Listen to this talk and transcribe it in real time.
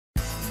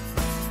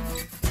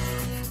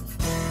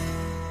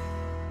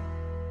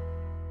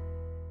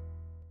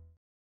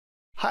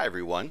Hi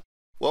everyone.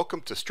 Welcome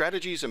to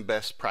Strategies and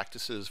Best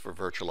Practices for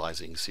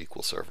Virtualizing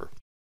SQL Server.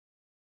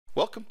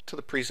 Welcome to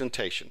the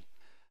presentation.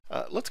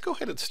 Let's go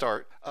ahead and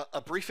start. A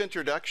brief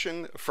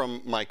introduction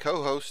from my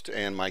co-host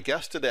and my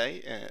guest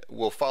today.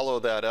 We'll follow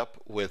that up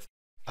with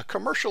a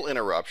commercial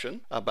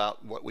interruption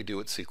about what we do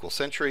at SQL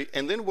Sentry,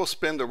 and then we'll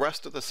spend the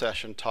rest of the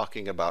session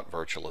talking about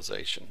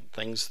virtualization,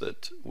 things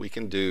that we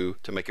can do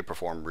to make it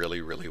perform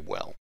really, really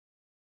well.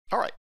 All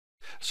right.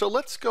 So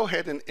let's go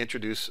ahead and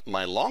introduce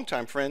my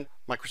longtime friend,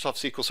 Microsoft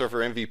SQL Server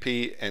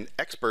MVP and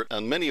expert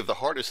on many of the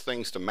hardest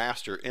things to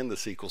master in the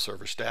SQL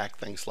Server stack,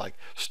 things like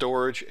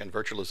storage and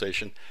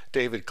virtualization,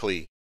 David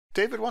Klee.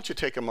 David, why don't you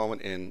take a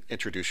moment and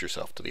introduce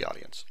yourself to the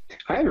audience?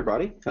 Hi,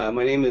 everybody.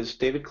 My name is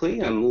David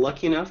Klee. I'm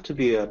lucky enough to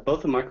be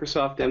both a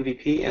Microsoft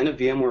MVP and a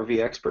VMware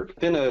V expert.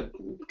 Been a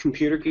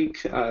computer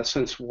geek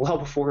since well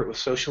before it was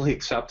socially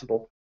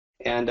acceptable.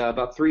 And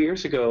about 3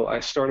 years ago,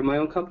 I started my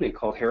own company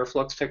called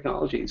Heraflux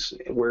Technologies,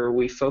 where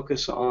we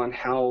focus on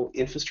how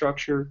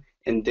infrastructure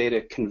and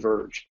data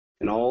converge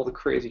and all the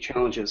crazy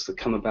challenges that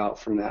come about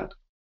from that.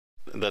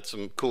 That's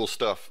some cool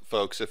stuff,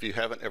 folks. If you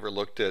haven't ever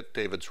looked at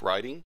David's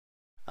writing,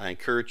 I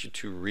encourage you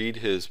to read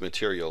his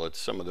material.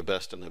 It's some of the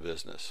best in the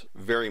business.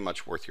 Very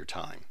much worth your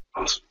time.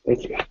 Awesome.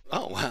 Thank you.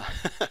 Oh, wow.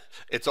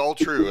 It's all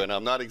true, and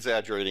I'm not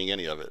exaggerating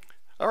any of it.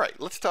 All right,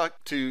 let's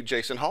talk to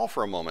Jason Hall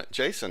for a moment.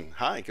 Jason,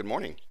 hi, good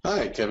morning.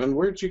 Hi, Kevin.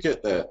 Where'd you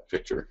get that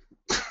picture?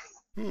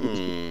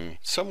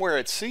 Somewhere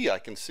at sea. I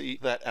can see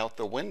that out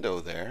the window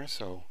there.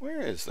 So where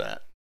is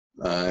that?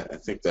 I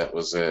think that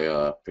was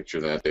a picture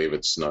that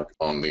David snuck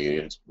on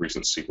the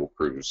recent SQL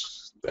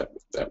cruise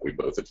that we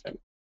both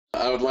attended.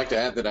 I would like to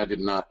add that I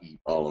did not eat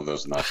all of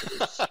those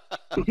nachos.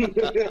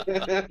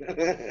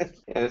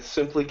 And it's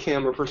simply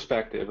camera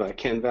perspective. I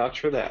can vouch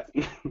for that.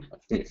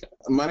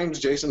 My name is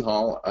Jason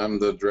Hall. I'm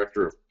the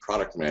Director of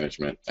Product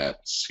Management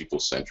at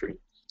SQL Sentry.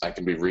 I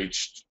can be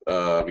reached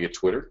via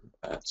Twitter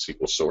at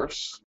SQL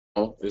Source.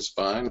 Is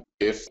fine.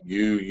 If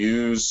you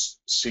use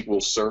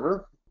SQL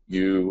Server,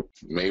 you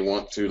may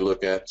want to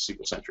look at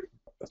SQL Sentry.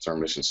 That's our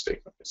mission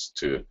statement, is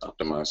to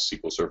optimize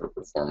SQL Server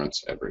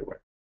performance everywhere.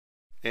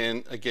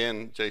 And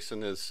again,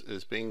 Jason is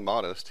being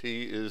modest.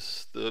 He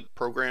is the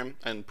program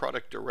and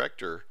product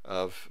director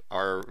of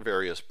our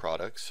various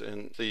products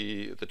and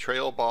the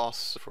trail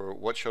boss for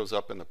what shows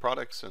up in the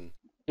products. And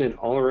an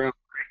all-around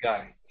great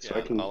guy. So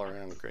yeah,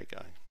 all-around great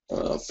guy.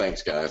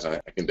 Thanks, guys. I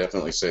can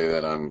definitely say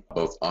that I'm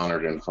both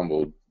honored and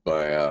humbled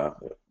by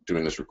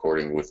doing this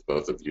recording with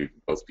both of you,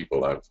 both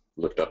people I've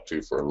looked up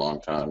to for a long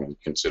time and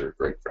consider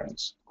great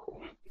friends.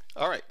 Cool.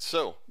 All right,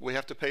 so we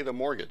have to pay the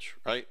mortgage,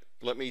 right?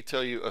 Let me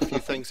tell you a few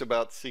things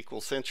about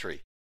SQL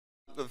Sentry.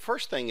 The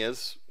first thing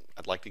is,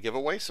 I'd like to give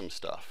away some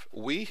stuff.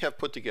 We have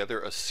put together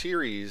a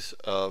series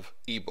of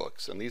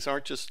ebooks, and these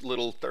aren't just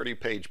little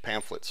 30-page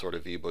pamphlet sort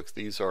of ebooks.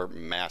 These are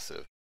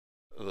massive.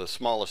 The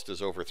smallest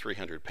is over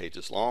 300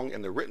 pages long,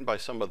 and they're written by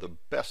some of the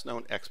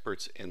best-known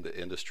experts in the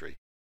industry.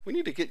 We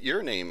need to get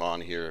your name on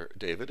here,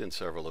 David, in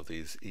several of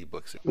these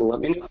ebooks.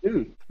 Let me know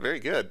soon. Very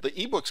good. The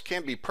ebooks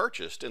can be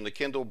purchased in the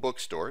Kindle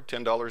bookstore,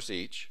 $10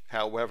 each.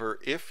 However,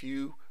 if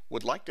you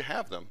would like to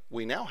have them,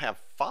 we now have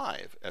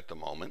 5 at the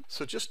moment.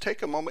 So just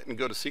take a moment and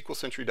go to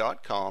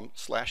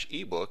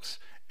sqlsentry.com/ebooks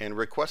and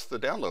request the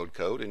download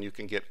code, and you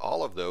can get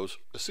all of those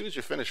as soon as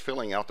you finish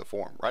filling out the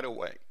form right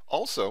away.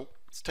 Also,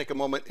 let's take a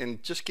moment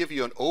and just give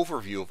you an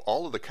overview of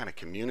all of the kind of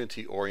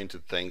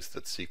community-oriented things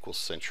that SQL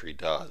Sentry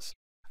does.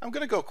 I'm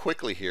going to go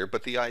quickly here,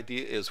 but the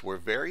idea is we're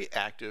very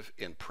active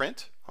in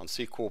print on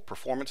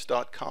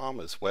sqlperformance.com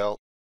as well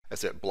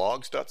as at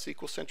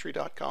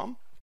blogs.sqlsentry.com.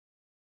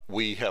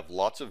 We have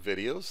lots of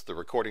videos. The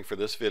recording for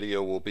this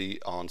video will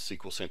be on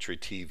SQL Sentry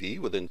TV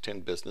within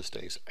 10 business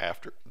days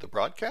after the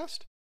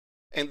broadcast.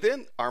 And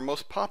then our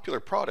most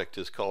popular product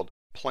is called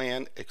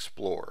Plan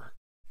Explorer,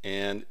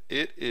 and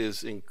it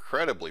is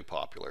incredibly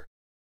popular.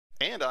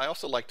 And I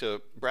also like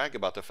to brag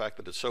about the fact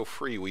that it's so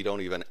free we don't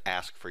even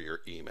ask for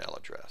your email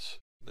address.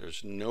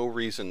 There's no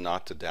reason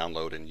not to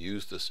download and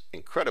use this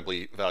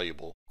incredibly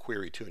valuable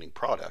query tuning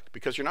product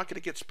because you're not going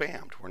to get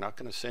spammed. We're not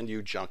going to send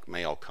you junk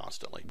mail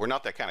constantly. We're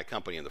not that kind of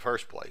company in the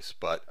first place,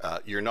 but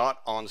you're not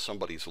on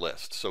somebody's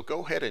list. So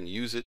go ahead and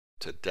use it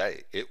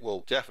today. It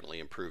will definitely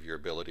improve your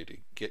ability to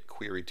get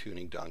query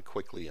tuning done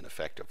quickly and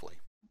effectively.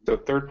 The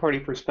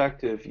third-party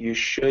perspective, you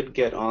should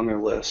get on their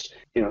list.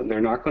 You know,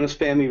 they're not going to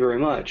spam you very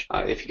much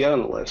if you get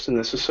on the list, and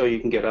this is so you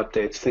can get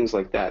updates, things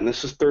like that. And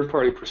this is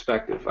third-party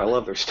perspective. I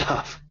love their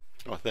stuff.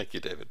 Oh, thank you,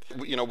 David.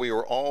 You know, we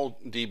were all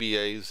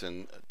DBAs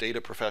and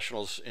data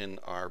professionals in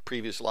our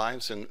previous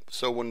lives, and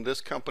so when this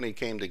company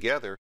came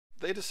together,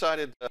 they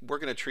decided we're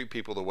going to treat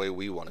people the way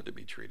we wanted to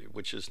be treated,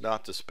 which is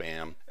not to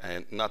spam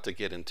and not to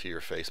get into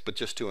your face, but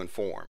just to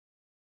inform.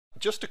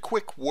 Just a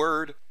quick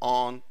word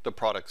on the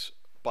products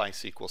by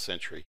SQL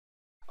Sentry.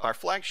 Our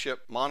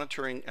flagship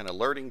monitoring and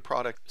alerting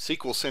product,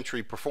 SQL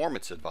Sentry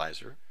Performance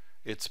Advisor,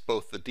 it's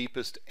both the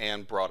deepest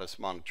and broadest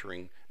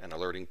monitoring and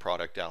alerting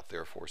product out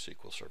there for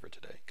SQL Server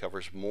today. It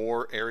covers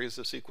more areas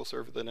of SQL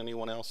Server than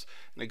anyone else,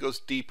 and it goes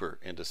deeper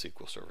into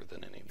SQL Server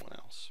than anyone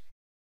else.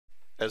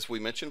 As we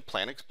mentioned,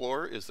 Plan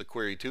Explorer is the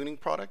query tuning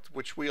product,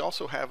 which we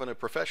also have in a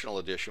professional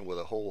edition with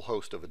a whole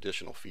host of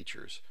additional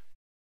features.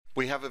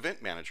 We have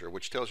Event Manager,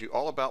 which tells you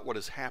all about what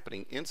is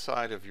happening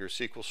inside of your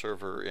SQL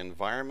Server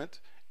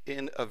environment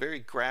in a very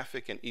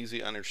graphic and easy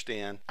to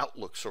understand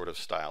Outlook sort of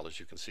style,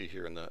 as you can see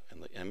here in the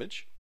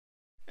image.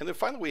 And then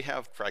finally we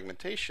have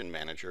Fragmentation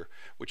Manager,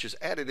 which is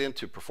added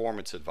into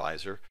Performance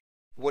Advisor.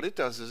 What it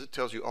does is it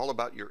tells you all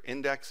about your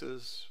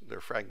indexes,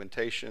 their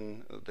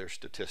fragmentation, their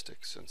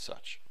statistics and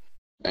such.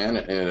 And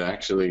it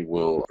actually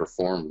will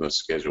perform the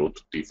scheduled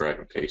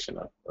defragmentation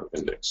of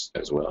index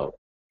as well.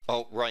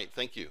 Oh, right.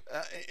 Thank you.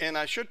 And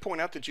I should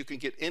point out that you can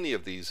get any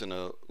of these in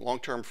a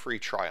long-term free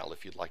trial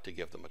if you'd like to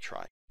give them a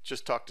try.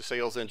 Just talk to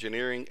sales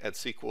engineering at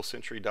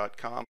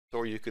SQLsentry.com,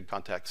 or you could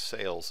contact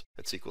sales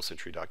at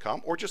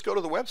SQLsentry.com, or just go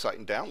to the website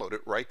and download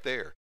it right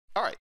there.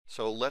 All right,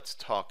 so let's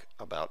talk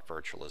about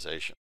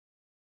virtualization.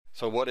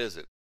 So what is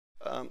it?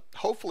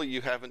 Hopefully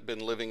you haven't been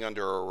living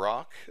under a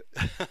rock.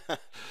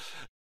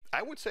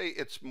 I would say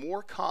it's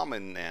more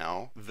common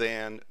now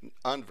than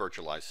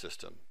unvirtualized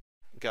system.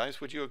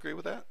 Guys, would you agree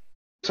with that?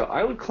 So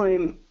I would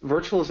claim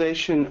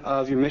virtualization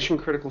of your mission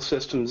critical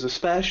systems,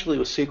 especially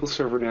with SQL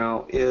Server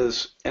now,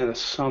 is an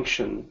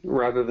assumption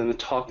rather than a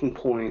talking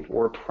point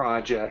or a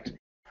project.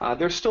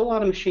 There's still a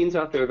lot of machines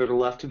out there that are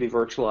left to be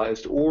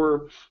virtualized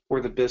or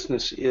where the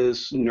business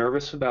is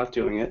nervous about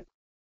doing it.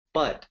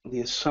 But the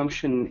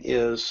assumption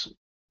is,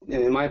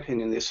 in my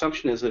opinion, the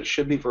assumption is that it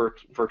should be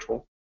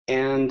virtual.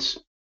 And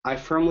I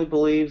firmly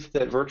believe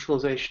that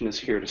virtualization is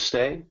here to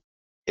stay.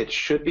 It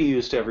should be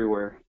used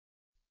everywhere.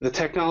 The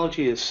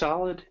technology is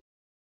solid,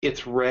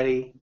 it's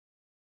ready,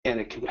 and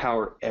it can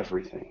power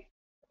everything.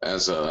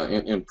 As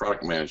in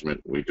product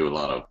management, we do a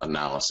lot of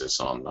analysis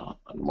on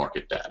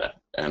market data,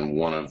 and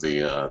one of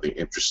the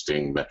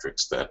interesting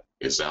metrics that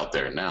is out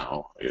there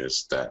now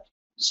is that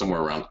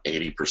somewhere around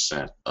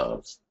 80%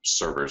 of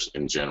servers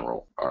in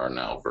general are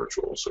now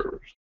virtual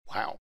servers.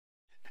 Wow.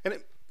 And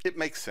it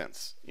makes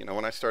sense. You know,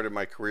 when I started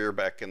my career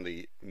back in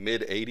the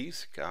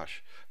mid-'80s,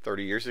 gosh,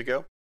 30 years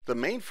ago, the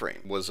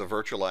mainframe was a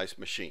virtualized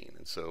machine,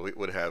 and so it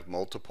would have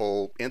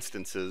multiple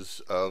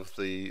instances of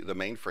the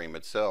mainframe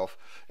itself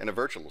in a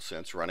virtual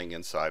sense running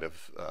inside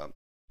of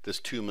this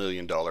 $2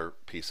 million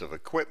piece of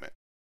equipment.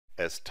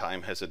 As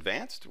time has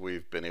advanced,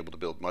 we've been able to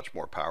build much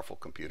more powerful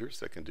computers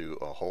that can do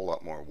a whole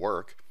lot more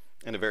work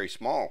in a very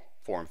small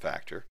form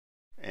factor,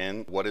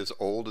 and what is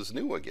old is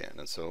new again.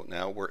 And so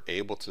now we're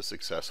able to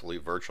successfully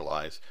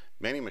virtualize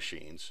many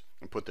machines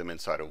and put them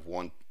inside of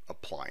one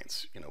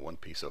appliance, one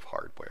piece of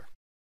hardware.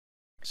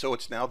 So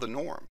it's now the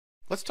norm.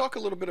 Let's talk a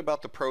little bit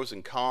about the pros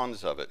and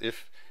cons of it.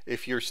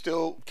 If you're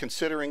still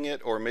considering it,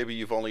 or maybe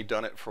you've only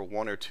done it for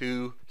one or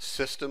two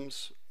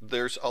systems,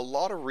 there's a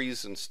lot of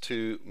reasons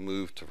to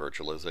move to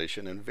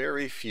virtualization and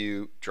very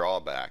few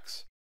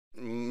drawbacks.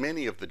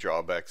 Many of the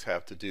drawbacks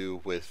have to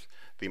do with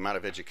the amount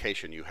of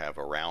education you have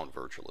around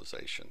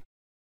virtualization.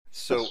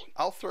 So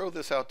I'll throw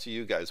this out to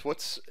you guys.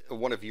 What's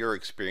one of your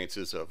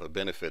experiences of a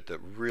benefit that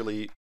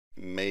really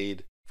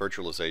made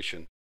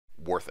virtualization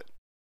worth it?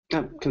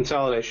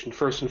 Consolidation,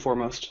 first and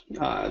foremost.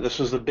 This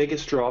was the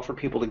biggest draw for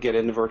people to get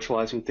into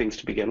virtualizing things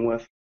to begin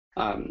with.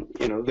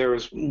 There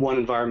was one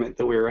environment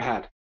that we were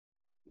at.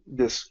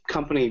 This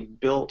company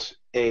built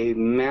a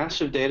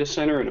massive data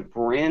center in a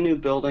brand new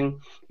building,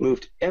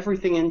 moved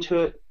everything into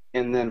it,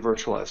 and then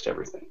virtualized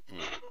everything.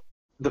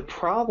 The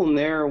problem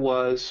there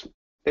was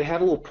they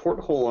had a little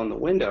porthole on the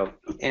window,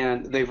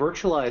 and they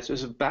virtualized. It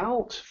was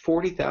about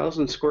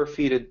 40,000 square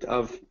feet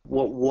of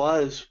what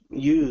was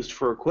used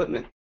for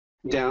equipment,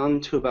 down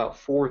to about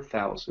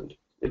 4,000.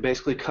 It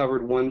basically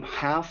covered one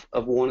half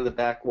of one of the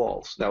back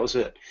walls. That was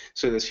it.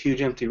 So this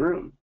huge empty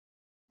room.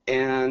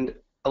 And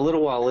a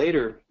little while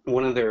later,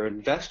 one of their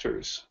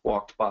investors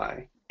walked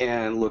by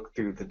and looked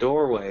through the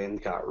doorway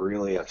and got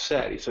really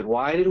upset. He said,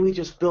 "Why did we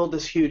just build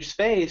this huge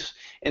space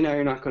and now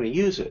you're not going to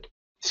use it?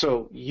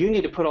 So you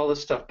need to put all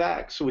this stuff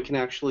back so we can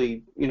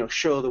actually,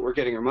 show that we're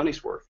getting our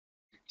money's worth."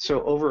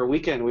 So over a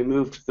weekend, we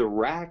moved the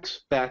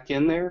racks back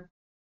in there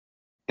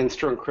and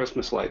strung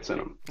Christmas lights in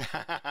them.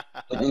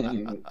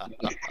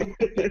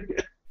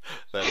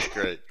 That's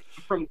great.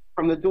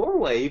 From the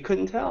doorway, you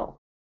couldn't tell,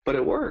 but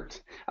it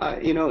worked.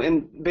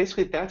 And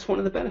basically that's one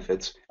of the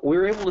benefits. We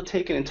were able to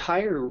take an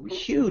entire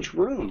huge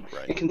room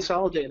and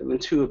consolidate them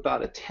into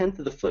about 1/10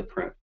 of the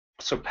footprint.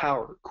 So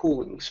power,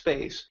 cooling,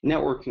 space,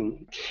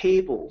 networking,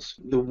 cables,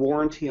 the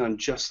warranty on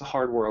just the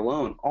hardware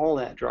alone, all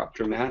that dropped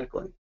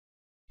dramatically.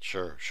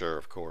 Sure,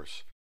 of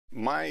course.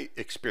 My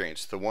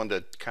experience, the one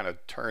that kind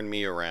of turned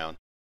me around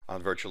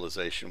on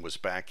virtualization, was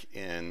back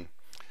in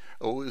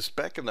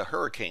the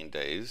hurricane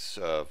days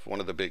of one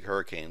of the big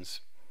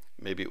hurricanes.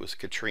 Maybe it was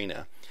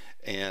Katrina.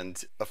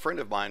 And a friend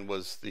of mine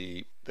was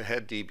the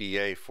head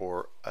DBA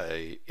for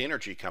a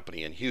energy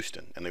company in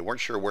Houston, and they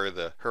weren't sure where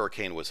the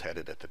hurricane was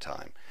headed at the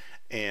time.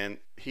 And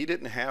he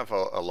didn't have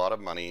a lot of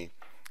money,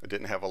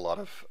 didn't have a lot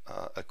of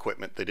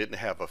equipment. They didn't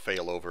have a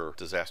failover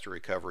disaster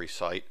recovery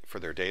site for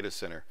their data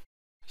center.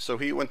 So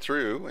he went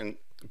through, and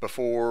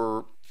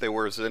before there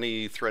was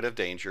any threat of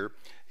danger,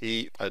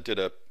 he did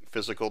a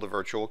physical to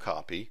virtual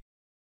copy,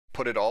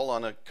 put it all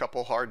on a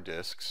couple hard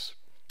disks,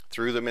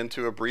 threw them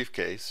into a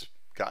briefcase,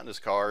 got in his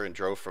car, and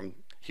drove from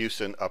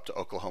Houston up to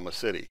Oklahoma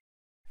City.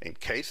 In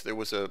case there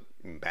was a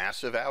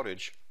massive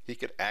outage, he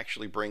could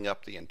actually bring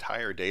up the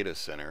entire data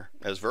center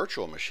as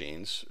virtual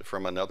machines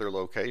from another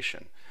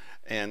location.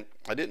 And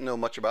I didn't know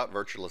much about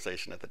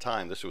virtualization at the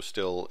time. This was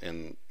still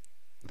in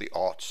the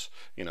aughts,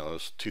 it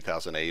was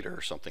 2008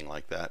 or something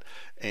like that.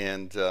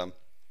 And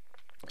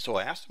so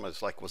I asked him, I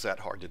was like, was that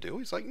hard to do?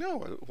 He's like,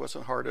 no, it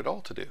wasn't hard at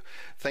all to do.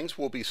 Things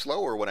will be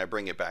slower when I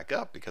bring it back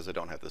up because I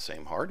don't have the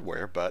same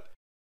hardware, but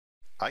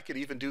I could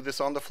even do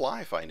this on the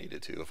fly if I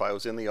needed to. If I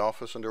was in the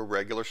office under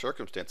regular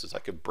circumstances, I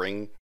could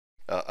bring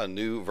a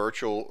new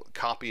virtual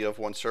copy of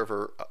one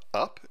server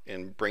up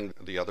and bring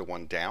the other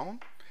one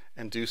down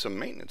and do some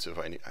maintenance if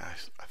I need.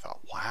 I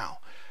thought, wow,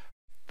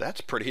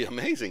 that's pretty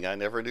amazing. I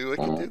never knew I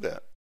could do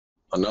that.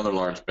 Another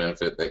large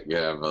benefit that you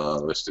have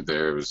listed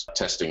there is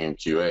testing and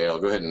QA. I'll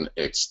go ahead and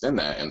extend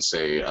that and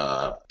say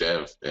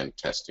dev and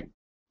testing.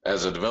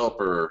 As a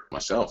developer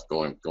myself,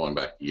 going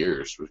back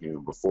years,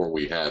 before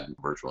we had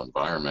virtual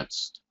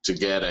environments, to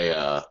get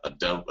a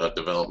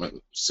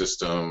development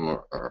system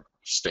or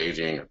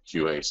staging or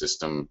QA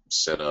system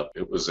set up,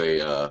 it was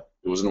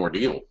an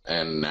ordeal.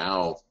 And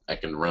now I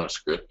can run a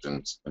script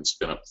and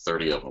spin up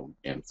 30 of them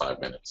in 5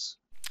 minutes.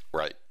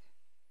 Right.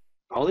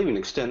 I'll even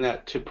extend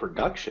that to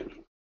production.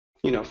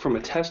 From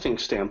a testing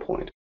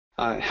standpoint,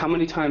 how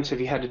many times have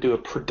you had to do a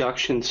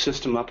production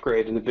system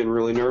upgrade and have been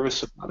really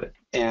nervous about it?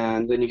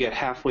 And then you get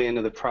halfway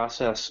into the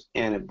process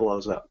and it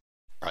blows up.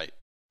 Right.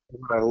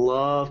 What I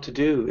love to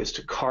do is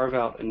to carve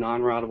out a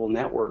non-routable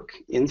network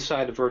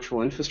inside a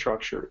virtual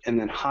infrastructure and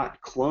then hot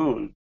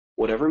clone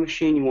whatever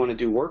machine you want to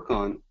do work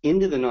on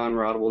into the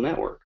non-routable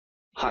network.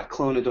 Hot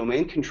clone a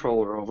domain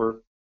controller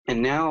over,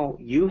 and now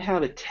you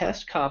have a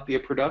test copy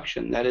of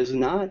production that is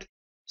not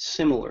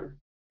similar.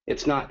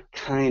 It's not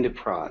kind of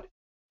prod.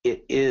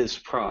 It is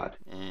prod.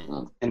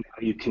 And now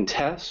you can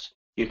test.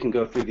 You can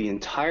go through the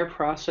entire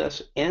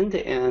process end to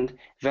end,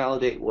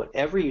 validate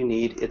whatever you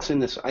need. It's in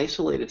this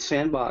isolated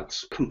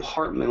sandbox,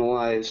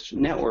 compartmentalized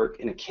network,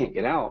 and it can't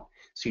get out.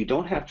 So you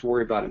don't have to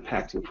worry about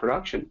impacting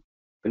production.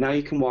 But now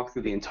you can walk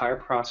through the entire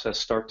process,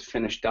 start to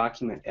finish,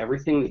 document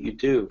everything that you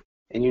do.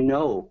 And you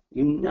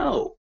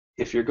know,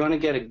 if you're going to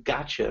get a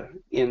gotcha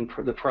in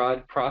the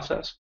prod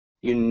process,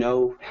 you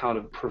know how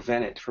to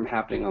prevent it from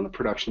happening on the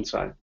production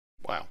side.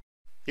 Wow.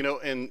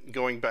 And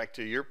going back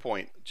to your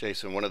point,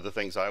 Jason, one of the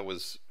things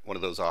one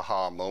of those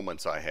aha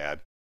moments I had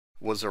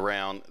was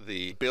around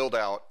the build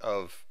out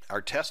of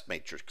our test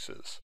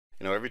matrices.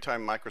 Every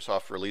time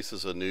Microsoft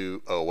releases a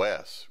new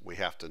OS, we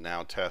have to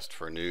now test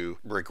for new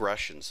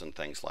regressions and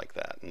things like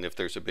that. And if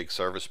there's a big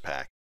service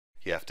pack,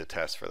 you have to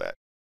test for that.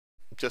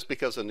 Just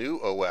because a new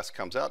OS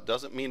comes out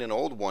doesn't mean an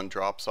old one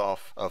drops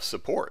off of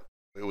support.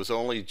 It was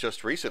only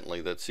just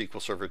recently that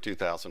SQL Server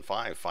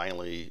 2005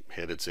 finally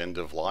hit its end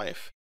of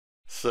life.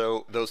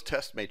 So those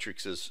test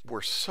matrices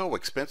were so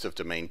expensive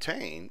to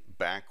maintain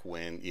back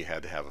when you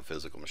had to have a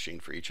physical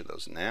machine for each of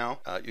those. Now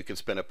you can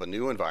spin up a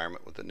new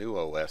environment with the new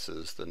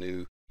OSs, the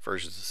new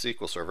versions of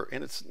SQL Server,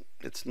 and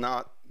it's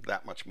not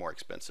that much more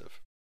expensive.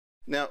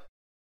 Now,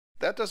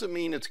 that doesn't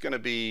mean it's going to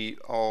be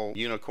all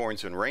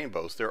unicorns and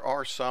rainbows. There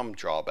are some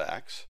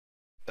drawbacks.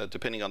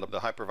 Depending on the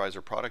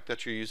hypervisor product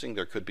that you're using,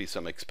 there could be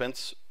some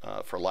expense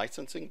for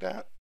licensing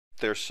that.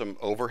 There's some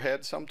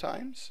overhead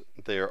sometimes.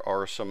 There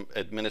are some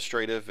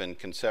administrative and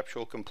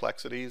conceptual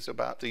complexities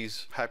about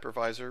these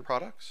hypervisor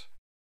products.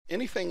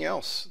 Anything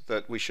else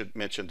that we should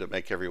mention to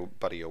make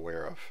everybody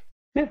aware of?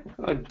 Yeah,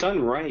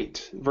 done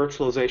right,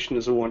 virtualization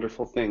is a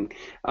wonderful thing.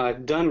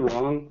 Done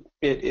wrong,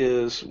 it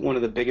is one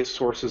of the biggest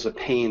sources of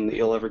pain that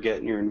you'll ever get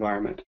in your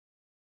environment.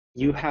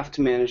 You have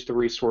to manage the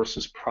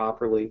resources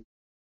properly.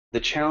 The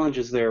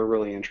challenges there are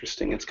really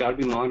interesting. It's got to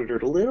be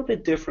monitored a little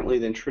bit differently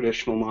than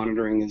traditional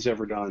monitoring is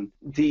ever done.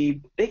 The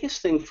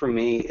biggest thing for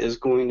me is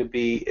going to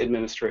be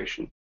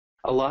administration.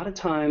 A lot of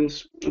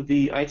times,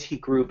 the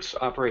IT groups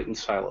operate in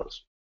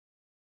silos.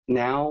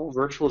 Now,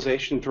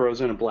 virtualization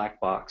throws in a black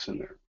box in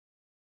there.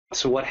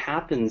 So what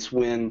happens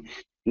when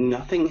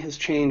nothing has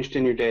changed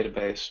in your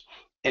database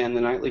and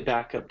the nightly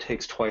backup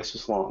takes twice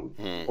as long,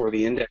 or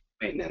the index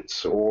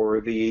maintenance,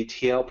 or the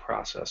ETL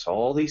process,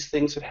 all these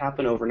things that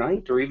happen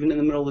overnight or even in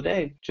the middle of the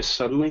day just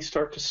suddenly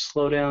start to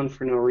slow down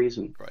for no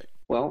reason. Right.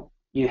 Well,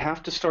 you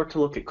have to start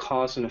to look at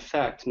cause and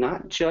effect,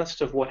 not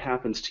just of what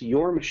happens to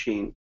your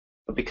machine,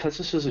 but because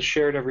this is a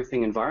shared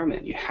everything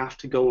environment, you have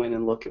to go in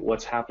and look at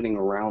what's happening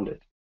around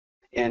it.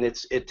 And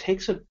it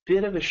takes a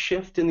bit of a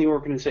shift in the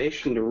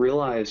organization to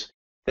realize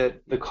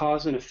that the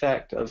cause and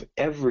effect of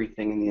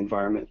everything in the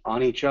environment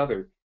on each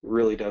other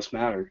really does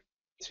matter.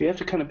 So you have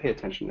to kind of pay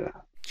attention to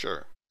that.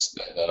 Sure. It's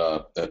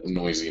that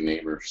noisy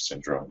neighbor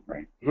syndrome,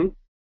 right? Mm-hmm.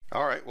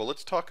 All right, well,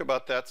 let's talk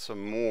about that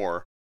some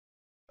more.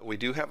 We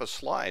do have a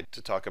slide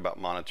to talk about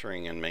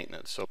monitoring and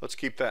maintenance, so let's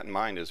keep that in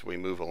mind as we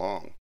move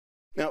along.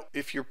 Now,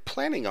 if you're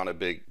planning on a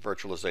big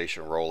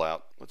virtualization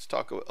rollout, let's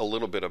talk a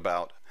little bit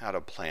about how to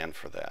plan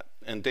for that.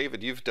 And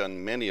David, you've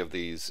done many of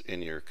these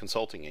in your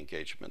consulting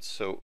engagements,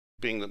 so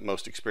being the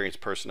most experienced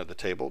person at the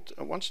table,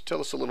 why don't you tell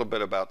us a little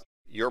bit about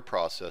your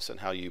process and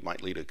how you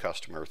might lead a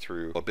customer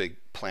through a big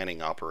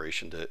planning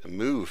operation to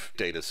move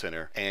data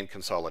center and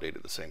consolidate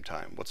at the same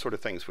time? What sort of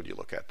things would you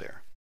look at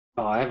there?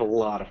 Oh, I have a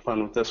lot of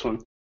fun with this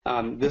one.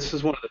 This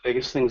is one of the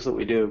biggest things that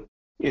we do,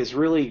 is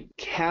really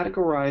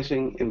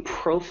categorizing and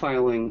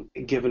profiling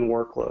a given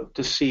workload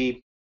to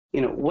see,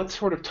 what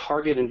sort of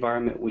target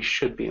environment we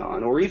should be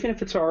on, or even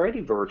if it's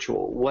already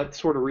virtual, what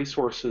sort of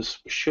resources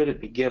should it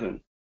be given?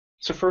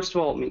 So first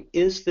of all,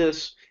 is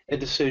this a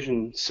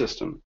decision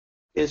system?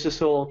 Is this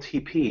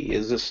OLTP?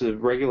 Is this a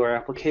regular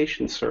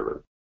application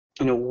server?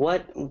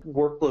 What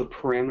workload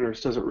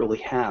parameters does it really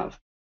have?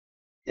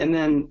 And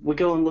then we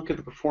go and look at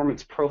the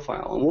performance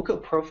profile, and we'll go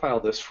profile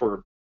this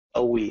for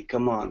a week, a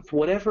month,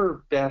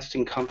 whatever best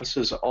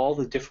encompasses all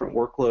the different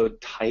workload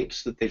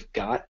types that they've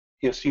got.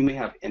 So you may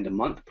have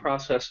end-of-month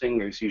processing.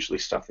 There's usually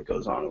stuff that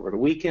goes on over the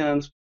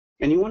weekends.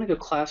 And you want to go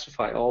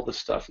classify all the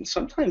stuff. And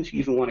sometimes you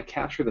even want to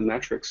capture the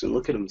metrics and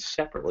look at them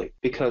separately.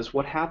 Because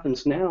what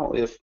happens now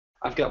if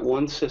I've got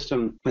one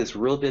system that's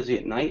real busy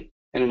at night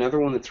and another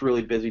one that's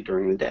really busy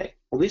during the day?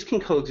 Well, these can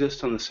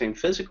coexist on the same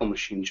physical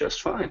machine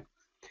just fine.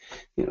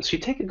 So you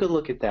take a good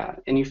look at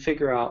that and you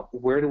figure out,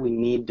 where do we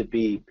need to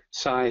be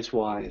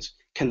size-wise?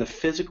 Can the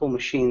physical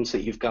machines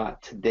that you've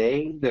got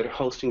today that are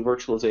hosting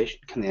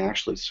virtualization, can they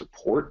actually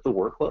support the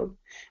workload?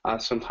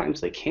 Sometimes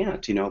they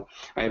can't.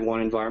 I had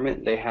one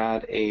environment, they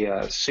had a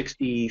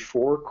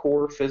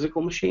 64-core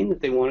physical machine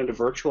that they wanted to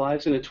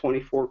virtualize in a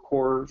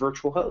 24-core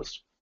virtual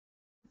host.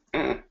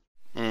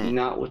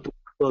 Not with the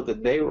workload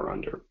that they were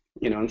under.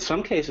 In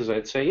some cases,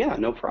 I'd say, yeah,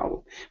 no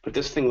problem. But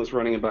this thing was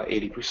running about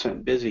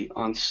 80% busy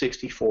on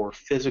 64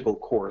 physical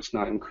cores,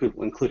 not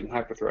including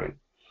hyperthreading.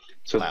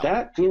 So wow.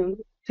 That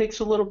takes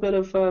a little bit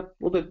of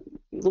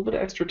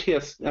extra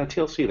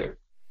TLC there.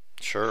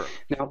 Sure.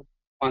 Now,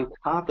 on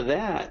top of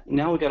that,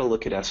 now we got to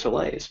look at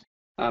SLAs.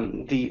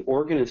 The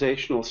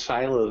organizational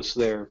silos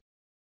there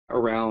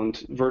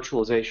around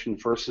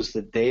virtualization versus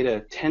the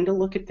data tend to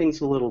look at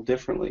things a little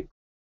differently.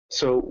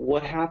 So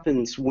what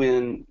happens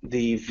when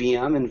the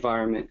VM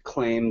environment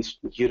claims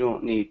you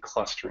don't need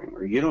clustering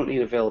or you don't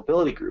need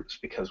availability groups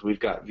because we've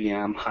got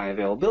VM high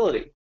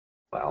availability?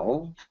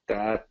 Well,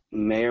 that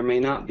may or may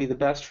not be the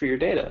best for your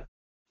data.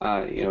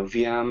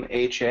 VM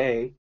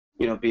HA,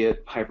 be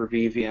it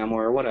Hyper-V, VMware,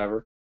 or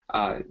whatever,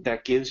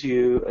 that gives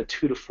you a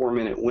 2 to 4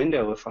 minute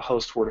window if a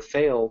host were to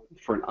fail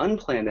for an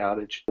unplanned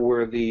outage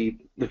where the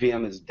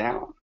VM is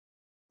down.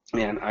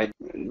 And I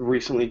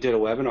recently did a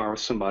webinar with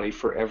somebody.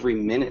 For every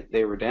minute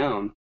they were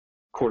down,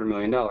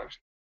 $250,000.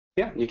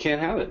 Yeah, you can't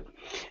have it.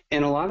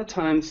 And a lot of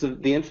times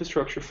the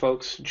infrastructure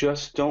folks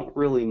just don't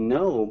really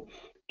know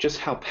just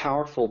how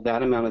powerful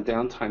that amount of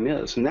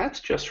downtime is. And that's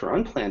just for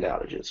unplanned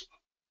outages.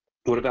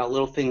 What about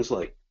little things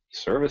like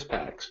service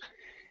packs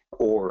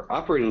or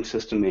operating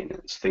system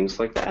maintenance, things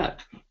like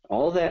that?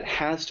 All that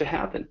has to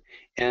happen.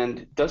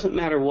 And it doesn't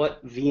matter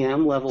what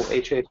VM level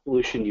HA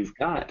solution you've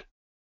got,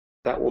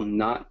 that will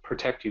not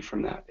protect you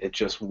from that. It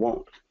just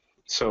won't.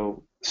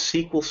 So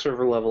SQL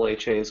Server level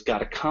HA has got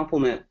to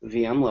complement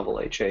VM level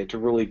HA to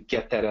really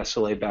get that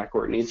SLA back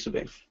where it needs to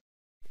be.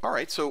 All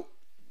right, so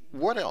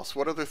what else?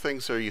 What other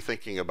things are you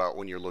thinking about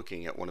when you're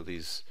looking at one of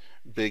these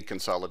big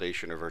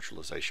consolidation or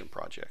virtualization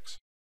projects?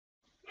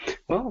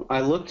 Well,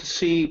 I look to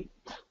see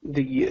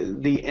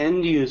the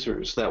end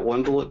users. That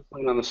one bullet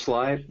point on the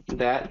slide,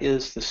 that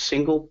is the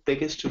single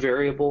biggest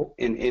variable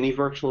in any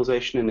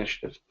virtualization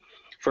initiative.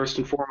 First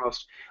and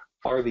foremost,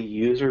 are the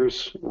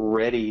users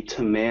ready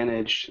to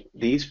manage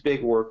these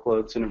big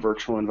workloads in a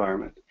virtual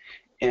environment?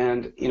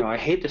 And, I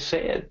hate to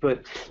say it,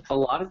 but a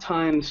lot of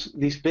times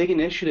these big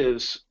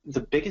initiatives, the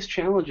biggest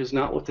challenge is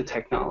not with the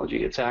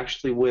technology. It's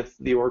actually with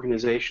the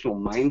organizational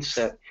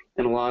mindset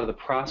and a lot of the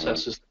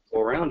processes that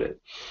go around it.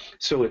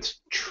 So it's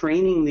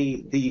training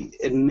the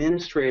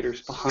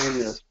administrators behind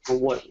this for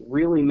what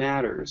really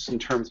matters in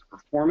terms of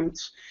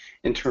performance,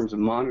 in terms of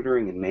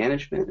monitoring and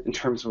management, in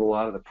terms of a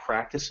lot of the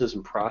practices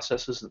and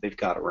processes that they've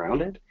got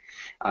around it.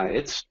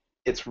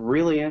 It's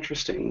really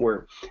interesting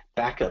where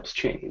backups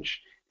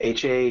change.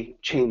 HA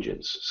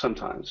changes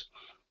sometimes.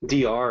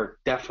 DR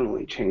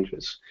definitely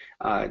changes.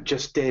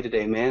 Just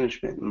day-to-day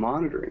management and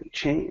monitoring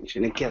change,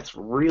 and it gets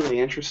really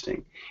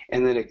interesting.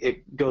 And then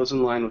it goes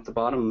in line with the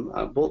bottom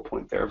bullet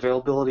point there,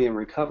 availability and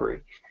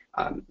recovery.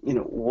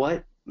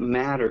 What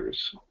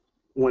matters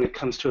when it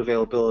comes to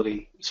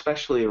availability,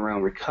 especially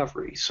around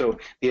recovery? So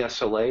the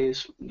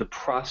SLAs, the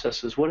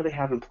processes, what do they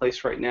have in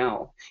place right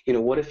now?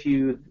 What if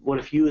you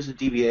as a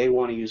DBA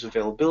want to use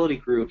availability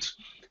groups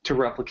to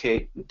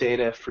replicate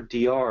data for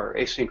DR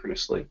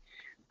asynchronously?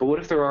 But what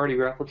if they're already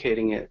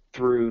replicating it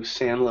through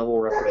SAN level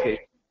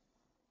replication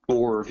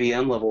or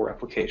VM level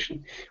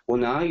replication? Well,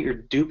 now you're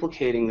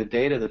duplicating the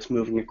data that's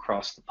moving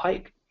across the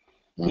pipe.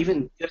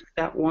 Even just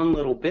that one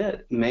little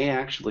bit may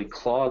actually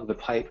clog the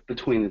pipe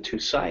between the two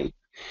sites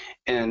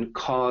and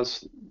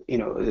cause,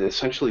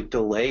 essentially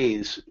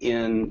delays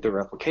in the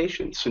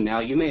replication. So now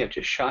you may have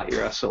just shot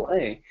your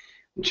SLA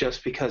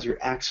just because you're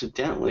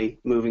accidentally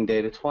moving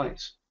data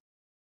twice.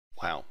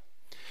 Wow.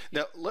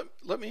 Now,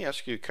 let me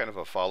ask you kind of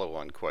a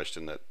follow-on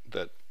question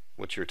that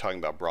what you're talking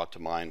about brought to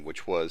mind,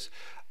 which was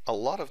a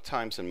lot of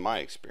times in my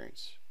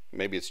experience,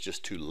 maybe it's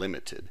just too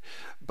limited,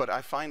 but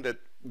I find that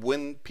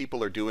when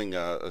people are doing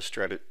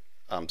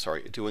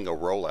doing a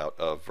rollout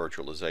of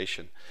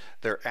virtualization,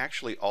 they're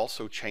actually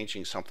also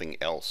changing something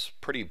else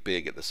pretty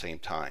big at the same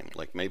time.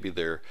 Like maybe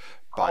they're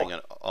buying an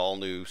all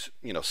new,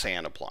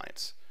 SAN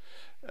appliance.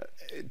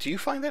 Do you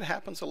find that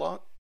happens a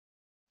lot?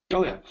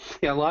 Oh yeah.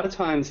 Yeah, a lot of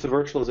times the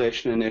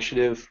virtualization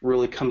initiative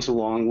really comes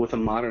along with a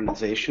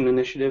modernization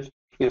initiative,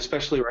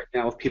 especially right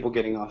now with people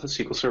getting off of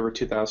SQL Server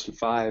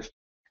 2005.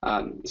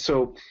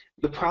 So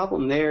the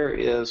problem there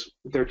is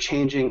they're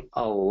changing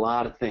a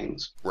lot of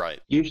things. Right.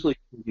 Usually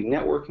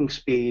networking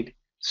speed,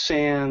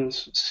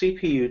 SANs,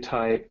 CPU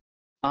type,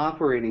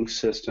 operating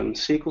system,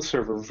 SQL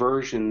Server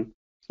version,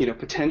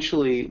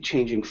 potentially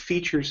changing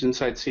features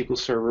inside SQL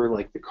Server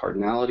like the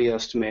cardinality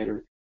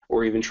estimator,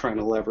 or even trying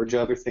to leverage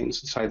other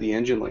things inside the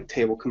engine like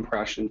table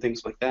compression,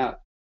 things like that.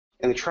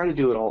 And they try to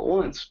do it all at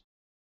once.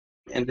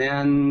 And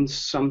then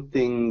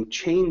something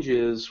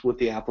changes with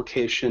the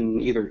application,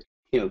 either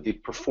the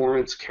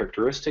performance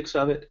characteristics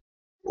of it,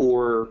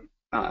 or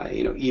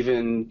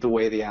even the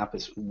way the app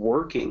is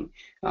working.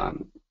 A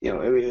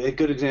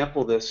good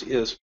example of this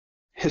is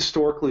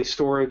historically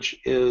storage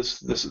is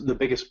the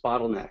biggest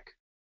bottleneck.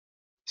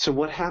 So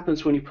what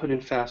happens when you put in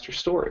faster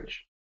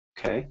storage?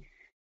 Okay.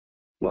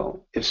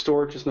 Well, if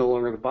storage is no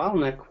longer the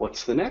bottleneck,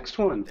 what's the next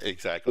one?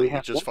 Exactly.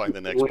 You just find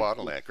the next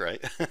bottleneck,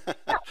 right?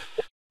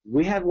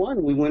 We had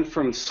one. We went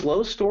from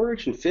slow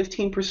storage and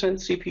 15%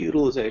 CPU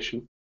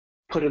utilization,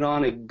 put it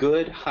on a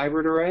good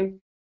hybrid array,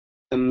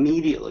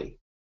 immediately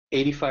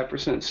 85%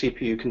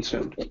 CPU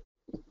consumed.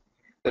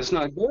 That's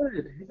not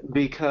good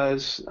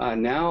because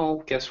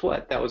now, guess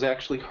what? That was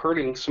actually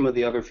hurting some of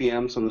the other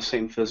VMs on the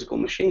same physical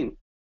machine.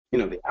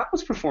 The app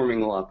was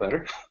performing a lot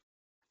better,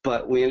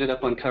 but we ended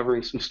up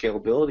uncovering some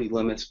scalability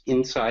limits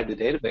inside the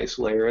database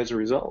layer as a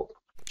result.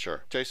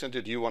 Sure. Jason,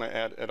 did you want to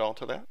add at all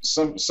to that?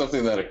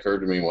 Something that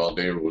occurred to me while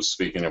David was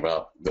speaking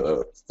about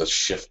the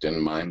shift in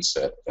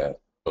mindset that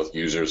both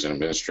users and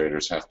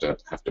administrators have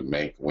to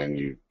make when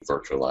you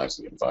virtualize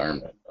the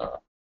environment. I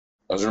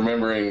was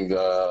remembering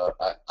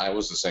I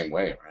was the same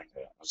way, right?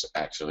 I was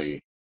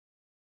actually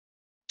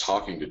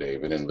talking to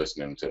David and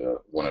listening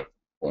to one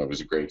of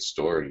his great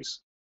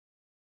stories.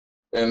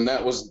 And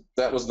that was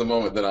the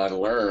moment that I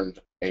learned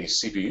a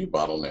CPU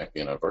bottleneck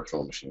in a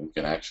virtual machine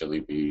can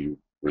actually be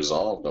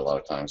resolved a lot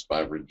of times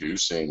by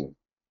reducing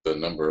the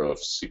number of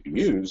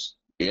CPUs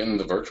in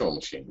the virtual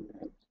machine.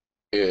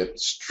 It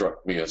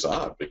struck me as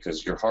odd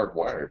because you're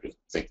hardwired to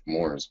think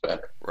more is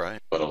better. Right.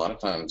 But a lot of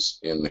times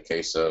in the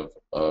case of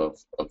a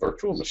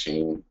virtual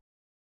machine,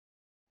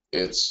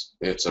 it's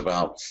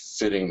about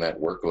fitting that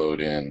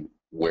workload in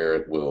where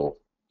it will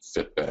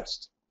fit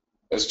best.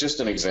 It's just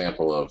an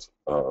example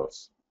of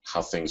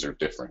how things are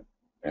different,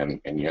 and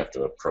you have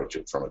to approach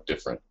it from a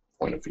different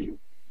point of view.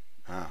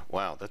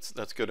 Wow,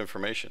 that's good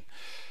information.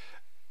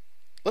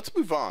 Let's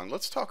move on.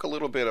 Let's talk a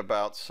little bit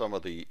about some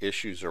of the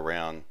issues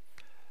around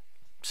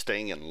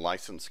staying in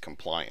license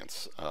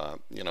compliance.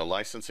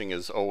 Licensing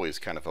is always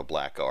kind of a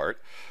black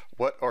art.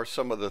 What are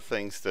some of the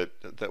things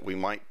that we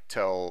might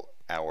tell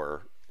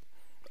our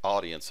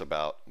audience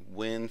about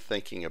when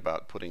thinking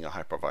about putting a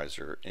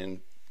hypervisor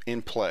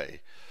in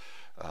play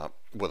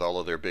with all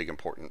of their big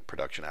important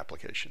production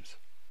applications?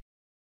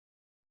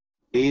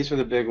 These are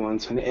the big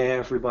ones, and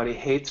everybody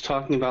hates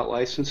talking about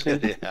licensing.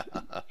 Yeah.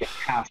 You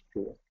have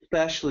to,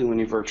 especially when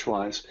you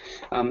virtualize.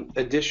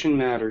 Edition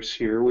matters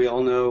here. We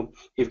all know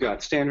you've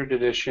got Standard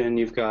Edition,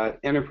 you've got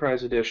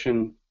Enterprise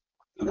Edition,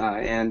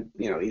 and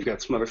you've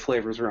got some other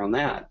flavors around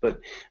that.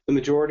 But the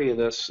majority of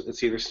this,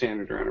 it's either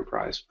Standard or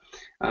Enterprise.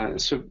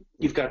 So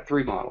you've got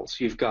three models.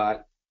 You've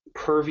got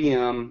per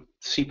VM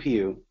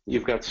CPU,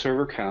 you've got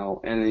server cal,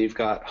 and then you've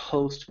got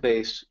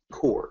host-based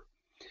core.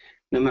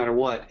 No matter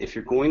what, if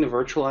you're going to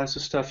virtualize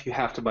this stuff, you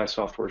have to buy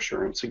software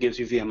assurance. It gives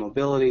you VM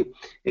mobility.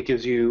 It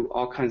gives you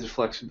all kinds of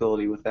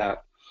flexibility with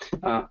that.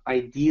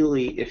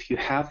 Ideally, if you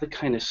have the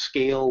kind of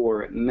scale where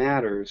it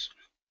matters,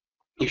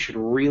 you should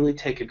really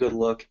take a good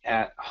look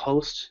at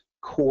host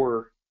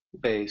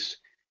core-based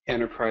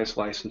enterprise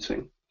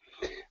licensing.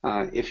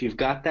 If you've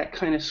got that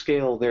kind of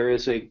scale, there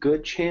is a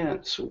good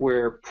chance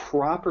where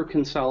proper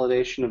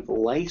consolidation of the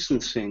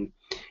licensing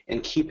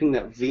and keeping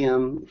that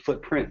VM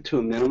footprint to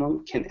a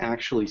minimum can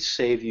actually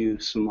save you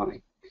some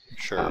money.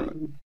 Sure.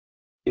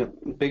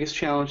 Biggest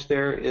challenge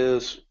there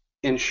is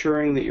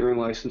ensuring that you're in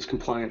license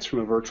compliance from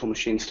a virtual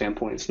machine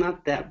standpoint. It's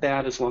not that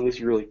bad as long as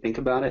you really think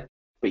about it,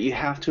 but you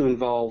have to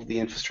involve the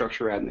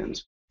infrastructure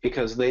admins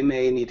because they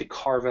may need to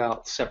carve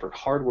out separate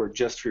hardware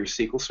just for your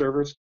SQL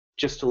servers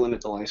just to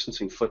limit the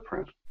licensing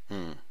footprint.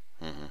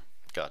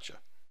 Gotcha.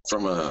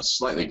 From a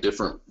slightly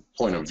different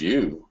point of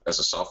view, as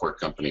a software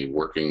company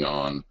working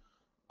on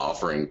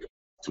offering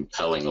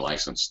compelling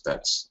license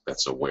that's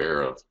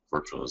aware of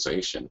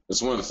virtualization.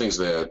 It's one of the things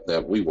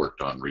that we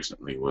worked on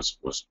recently was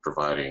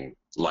providing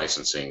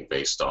licensing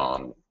based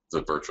on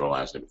the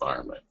virtualized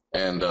environment.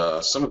 And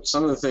some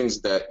of the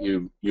things that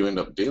you end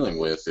up dealing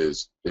with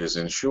is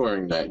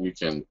ensuring that you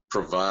can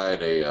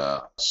provide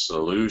a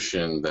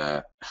solution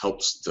that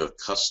helps the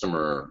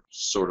customer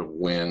sort of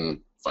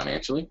win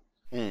financially.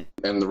 And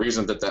the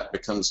reason that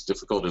becomes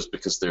difficult is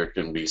because there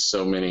can be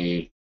so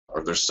many,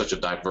 or there's such a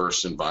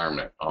diverse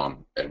environment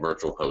at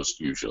virtual host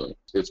usually.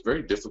 It's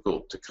very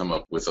difficult to come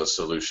up with a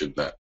solution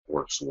that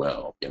works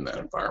well in that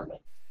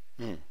environment.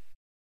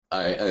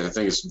 I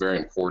think it's very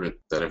important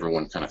that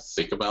everyone kind of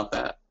think about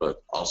that,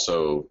 but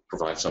also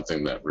provide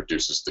something that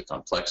reduces the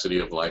complexity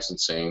of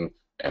licensing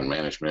and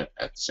management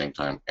at the same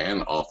time,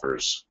 and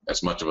offers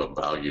as much of a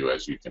value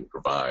as you can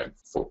provide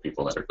for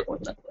people that are going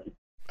that way.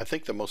 I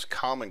think the most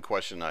common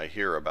question I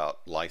hear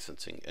about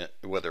licensing,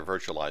 whether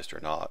virtualized or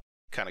not,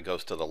 kind of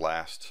goes to the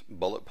last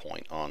bullet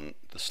point on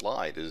the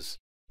slide, is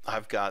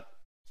I've got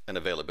an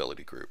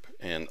availability group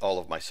and all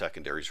of my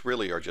secondaries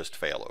really are just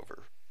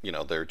failover. You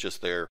know, they're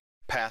just there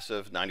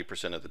passive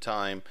 90% of the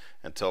time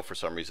until for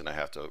some reason I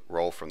have to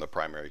roll from the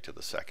primary to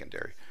the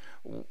secondary.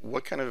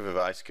 What kind of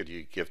advice could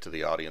you give to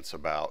the audience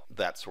about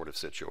that sort of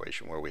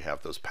situation where we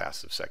have those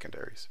passive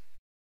secondaries?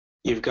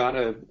 You've got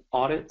to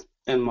audit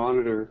and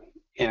monitor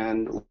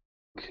and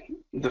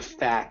the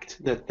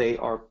fact that they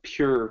are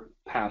pure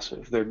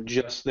passive. They're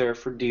just there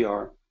for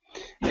DR.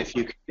 If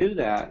you can do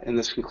that, and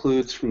this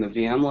includes from the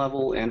VM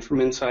level and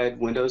from inside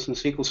Windows and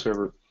SQL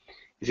Server,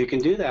 if you can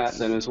do that,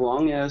 then as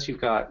long as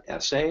you've got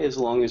SA, as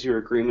long as your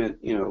agreement,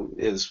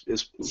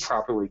 is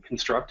properly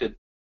constructed,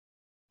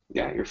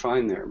 yeah, you're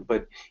fine there.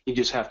 But you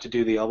just have to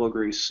do the elbow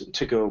grease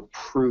to go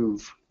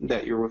prove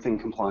that you're within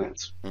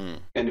compliance. And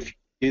if you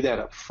do that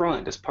up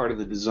front as part of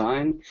the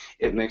design,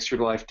 it makes your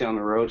life down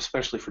the road,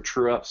 especially for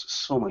true ups,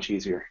 so much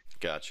easier.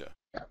 Gotcha.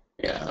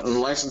 Yeah, and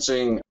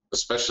licensing,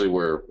 especially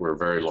where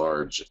very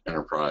large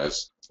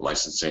enterprise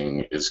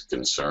licensing is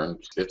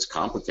concerned, it's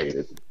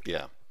complicated.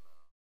 Yeah.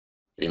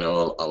 A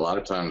lot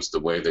of times the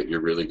way that you're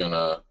really going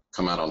to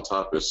come out on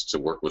top is to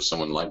work with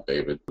someone like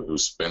David, who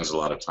spends a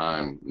lot of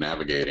time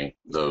navigating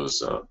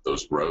those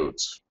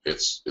roads.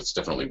 It's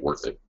definitely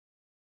worth it.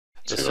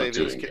 The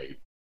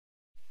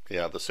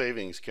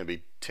savings can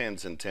be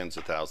tens and tens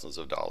of thousands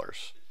of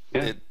dollars.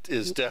 Yeah. It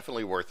is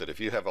definitely worth it. If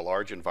you have a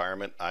large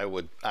environment, I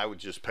would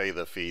just pay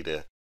the fee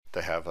to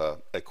have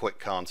a quick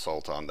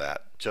consult on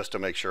that, just to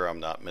make sure I'm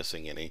not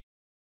missing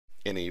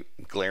any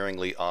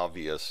glaringly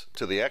obvious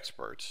to the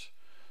experts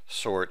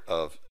sort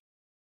of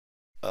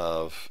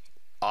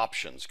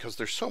options, because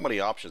there's so many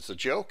options. The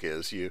joke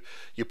is you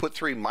put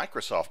 3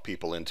 Microsoft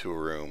people into a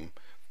room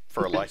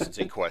for a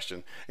licensing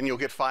question, and you'll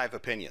get 5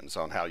 opinions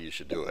on how you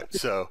should do it.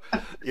 So,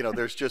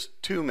 there's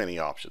just too many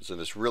options, and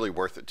it's really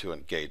worth it to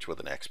engage with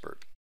an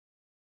expert.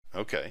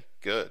 Okay,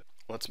 good.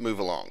 Let's move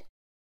along.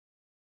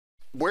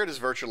 Where does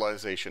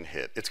virtualization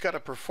hit? It's got a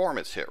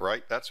performance hit,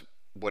 right? That's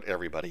what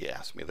everybody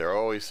asks me. They're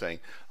always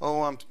saying,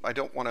 oh, I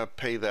don't want to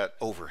pay that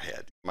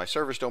overhead. My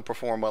servers don't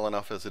perform well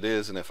enough as it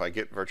is, and if I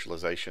get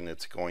virtualization,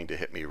 it's going to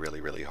hit me really,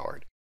 really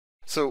hard.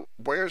 So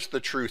where's the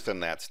truth in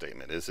that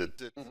statement? Is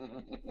it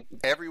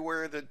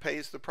everywhere that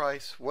pays the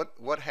price?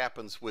 What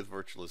happens with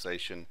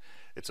virtualization,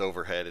 its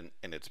overhead,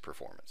 and its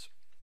performance?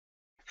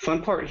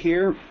 Fun part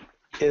here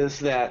is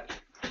that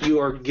you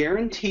are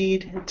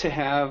guaranteed to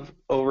have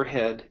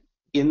overhead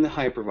in the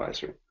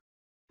hypervisor.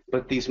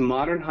 But these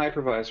modern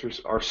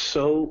hypervisors are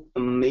so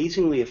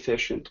amazingly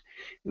efficient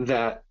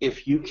that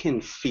if you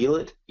can feel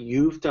it,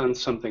 you've done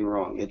something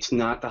wrong. It's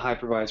not the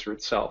hypervisor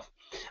itself.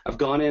 I've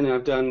gone in and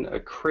I've done a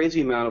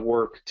crazy amount of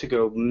work to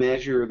go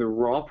measure the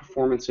raw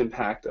performance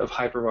impact of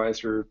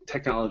hypervisor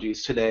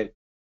technologies today.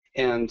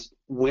 And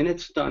when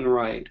it's done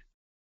right,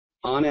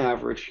 on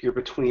average, you're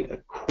between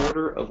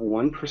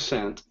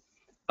 0.25%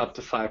 up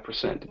to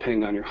 5%,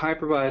 depending on your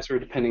hypervisor,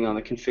 depending on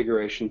the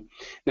configuration.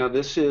 Now,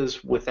 this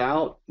is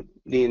without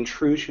the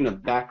intrusion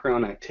of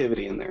background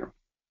activity in there.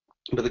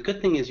 But the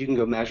good thing is you can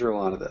go measure a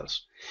lot of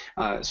those.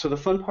 So the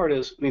fun part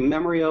is,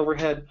 memory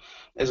overhead,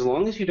 as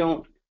long as you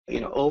don't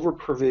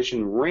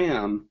over-provision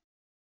RAM,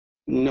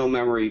 no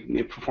memory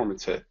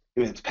performance hit.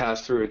 It's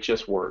passed through, it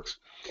just works.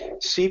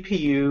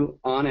 CPU,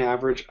 on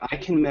average, I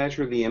can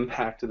measure the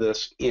impact of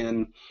this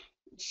in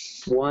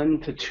 1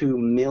 to 2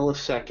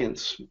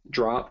 milliseconds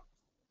drop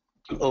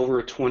over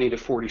a 20 to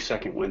 40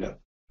 second window.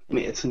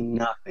 It's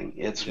nothing.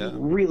 It's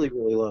really,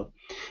 really low.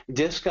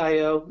 Disk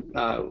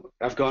I/O,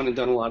 I've gone and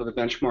done a lot of the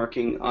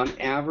benchmarking. On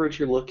average,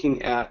 you're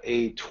looking at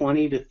a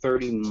 20 to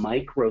 30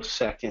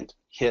 microsecond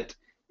hit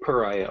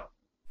per I/O.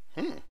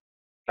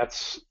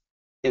 That's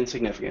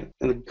insignificant.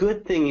 And the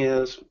good thing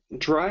is,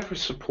 driver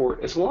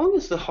support, as long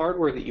as the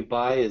hardware that you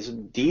buy is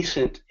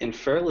decent and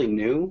fairly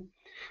new,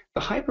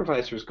 the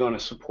hypervisor is going to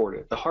support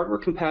it. The hardware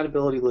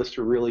compatibility lists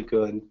are really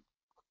good.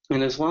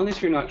 And as long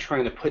as you're not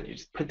trying to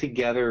put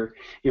together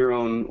your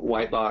own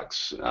white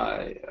box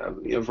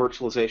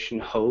virtualization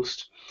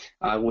host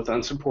with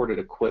unsupported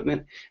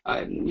equipment,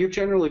 you're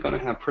generally going to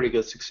have pretty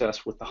good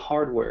success with the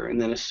hardware. And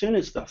then as soon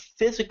as the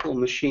physical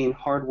machine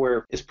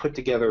hardware is put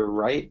together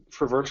right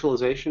for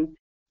virtualization,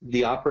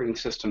 the operating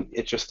system,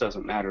 it just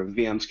doesn't matter. The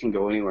VMs can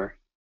go anywhere.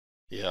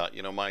 Yeah,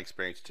 my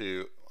experience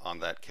too on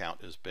that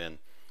count has been,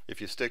 if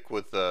you stick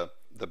with the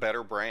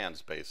better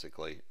brands,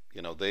 basically,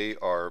 they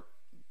are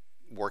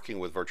working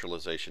with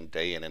virtualization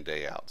day in and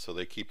day out, so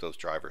they keep those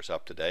drivers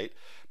up to date.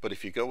 But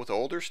if you go with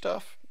older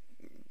stuff,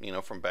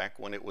 from back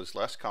when it was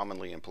less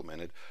commonly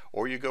implemented,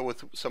 or you go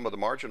with some of the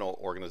marginal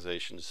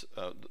organizations,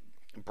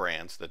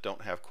 brands that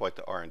don't have quite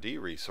the R&D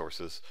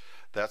resources,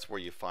 that's where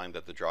you find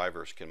that the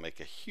drivers can make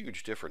a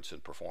huge difference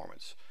in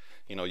performance.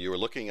 You were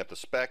looking at the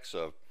specs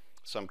of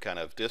some kind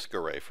of disk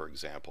array, for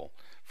example,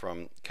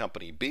 from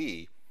company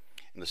B,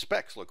 and the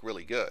specs look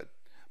really good,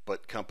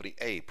 but company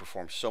A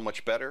performs so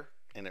much better,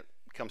 and it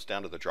comes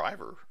down to the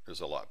driver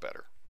is a lot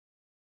better.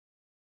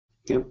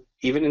 Yep.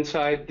 Even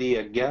inside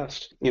the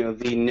guest,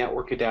 the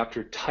network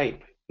adapter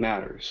type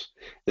matters.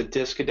 The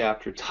disk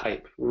adapter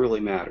type really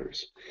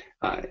matters.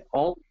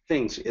 All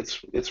things,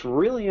 it's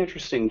really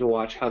interesting to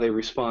watch how they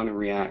respond and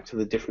react to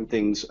the different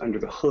things under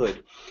the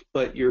hood.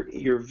 But your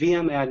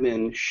VM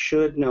admin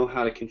should know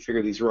how to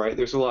configure these right.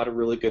 There's a lot of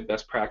really good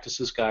best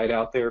practices guide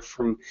out there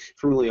from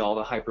really all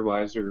the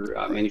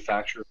hypervisor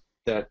manufacturers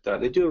that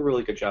they do a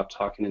really good job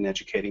talking and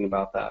educating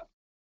about that.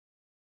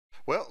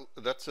 Well,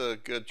 that's a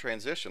good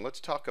transition. Let's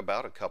talk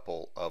about a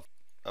couple of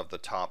the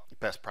top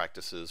best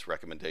practices,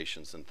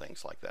 recommendations, and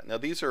things like that. Now,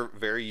 these are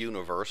very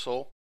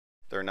universal.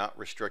 They're not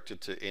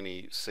restricted to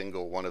any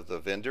single one of the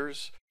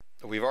vendors.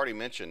 We've already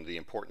mentioned the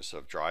importance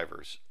of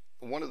drivers.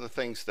 One of the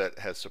things that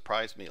has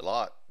surprised me a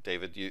lot,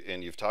 David,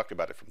 you've talked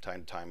about it from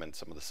time to time in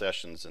some of the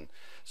sessions and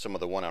some of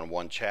the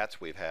one-on-one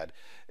chats we've had,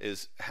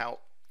 is how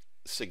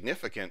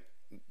significant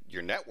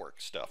your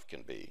network stuff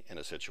can be in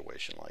a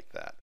situation like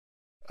that,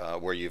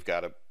 where you've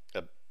got a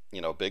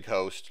big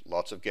host,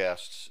 lots of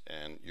guests,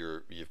 and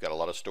you've got a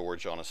lot of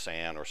storage on a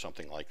SAN or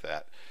something like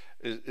that.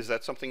 Is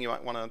that something you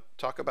might want to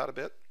talk about a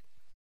bit?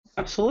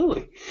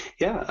 Absolutely.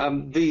 Yeah.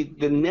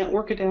 The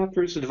network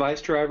adapters, the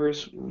device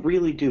drivers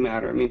really do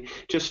matter. I mean,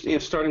 just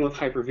starting with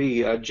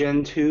Hyper-V,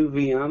 Gen 2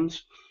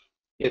 VMs,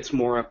 it's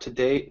more up to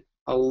date,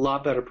 a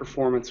lot better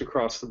performance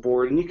across the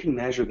board, and you can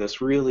measure this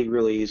really,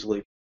 really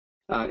easily.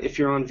 If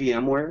you're on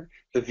VMware,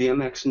 the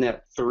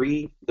VMX-Net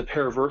 3, the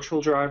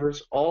paravirtual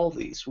drivers, all of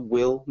these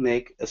will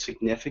make a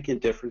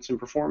significant difference in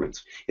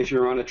performance. If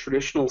you're on a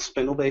traditional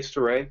spindle-based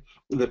array,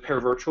 the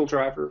paravirtual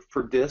driver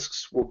for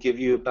disks will give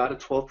you about a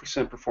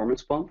 12%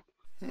 performance bump.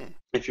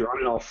 If you're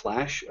on an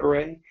all-flash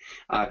array,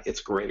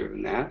 it's greater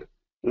than that.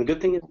 And the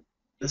good thing is,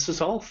 this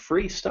is all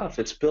free stuff.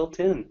 It's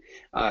built in.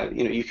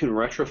 You can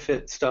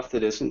retrofit stuff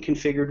that isn't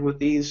configured with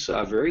these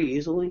very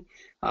easily.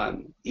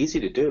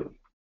 Easy to do.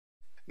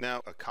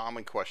 Now, a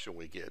common question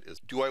we get is,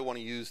 do I want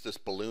to use this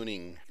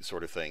ballooning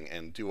sort of thing,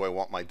 and do I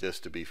want my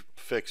disk to be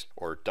fixed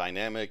or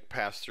dynamic,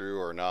 pass-through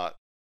or not?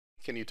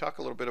 Can you talk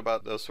a little bit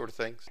about those sort of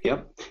things?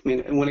 Yep. I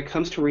mean, when it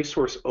comes to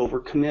resource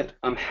overcommit,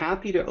 I'm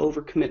happy to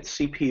overcommit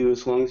CPU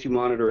as long as you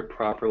monitor it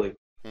properly.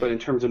 But in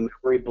terms of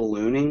memory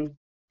ballooning,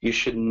 you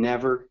should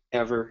never,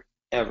 ever,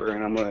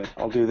 and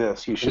I'll do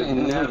this. You should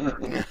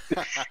never,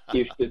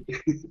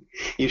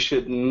 you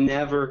should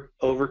never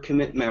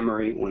overcommit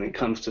memory when it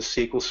comes to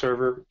SQL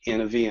Server in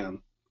a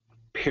VM.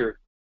 Period.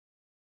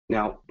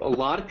 Now, a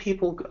lot of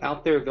people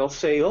out there, they'll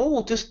say, "Oh,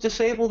 we'll just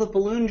disable the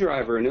balloon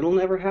driver and it'll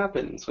never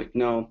happen." It's like,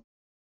 no,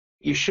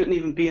 you shouldn't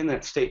even be in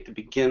that state to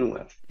begin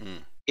with.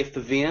 If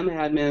the VM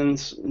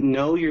admins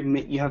know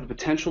you have the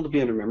potential to be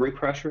under memory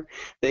pressure,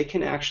 they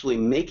can actually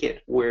make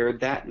it where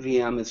that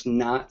VM is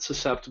not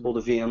susceptible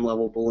to VM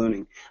level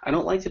ballooning. I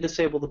don't like to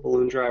disable the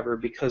balloon driver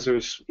because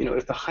there's,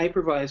 if the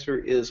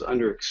hypervisor is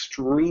under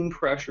extreme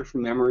pressure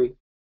from memory,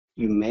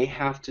 you may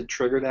have to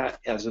trigger that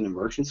as an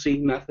emergency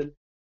method.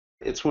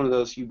 It's one of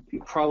those you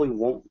probably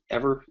won't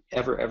ever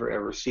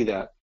see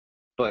that.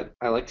 But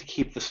I like to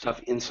keep the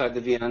stuff inside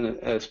the VM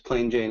as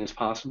plain Jane as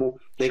possible.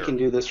 They can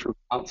do this from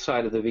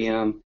outside of the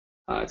VM.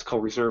 It's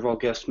called reserve all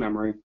guest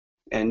memory,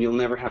 and you'll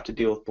never have to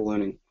deal with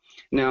ballooning.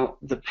 Now,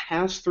 the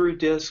pass-through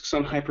disks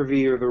on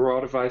Hyper-V or the raw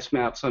device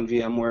maps on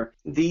VMware,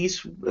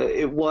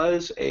 it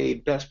was a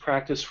best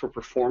practice for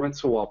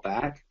performance a while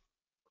back.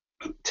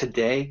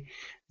 Today,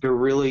 there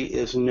really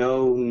is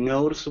no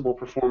noticeable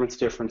performance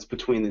difference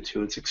between the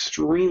two. It's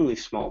extremely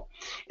small,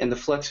 and the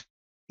flex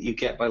you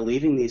get by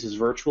leaving these as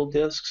virtual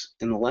disks,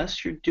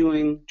 unless you're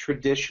doing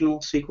traditional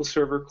SQL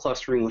Server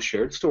clustering with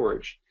shared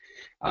storage.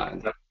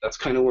 That's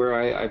kind of where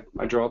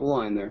I draw the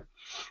line there.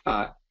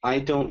 I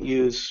don't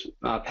use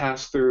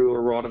pass-through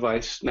or raw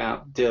device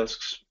map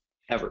disks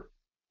ever.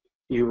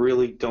 You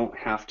really don't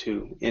have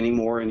to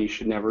anymore, and you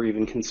should never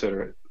even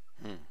consider it.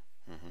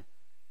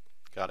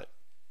 Got it.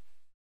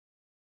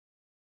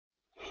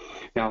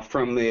 Now,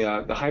 from the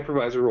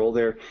hypervisor role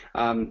there,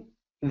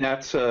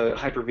 that's a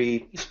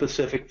Hyper-V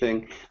specific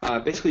thing.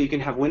 Basically, you can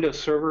have Windows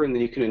Server, and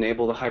then you can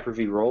enable the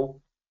Hyper-V role,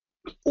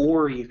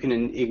 or you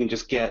can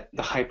just get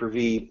the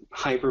Hyper-V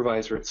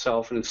hypervisor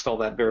itself and install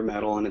that bare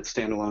metal, and it's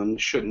standalone.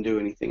 Shouldn't do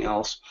anything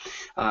else.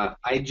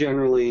 I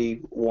generally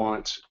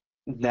want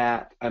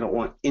that. I don't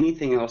want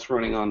anything else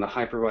running on the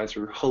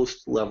hypervisor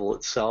host level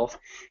itself.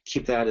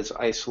 Keep that as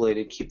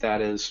isolated, keep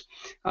that as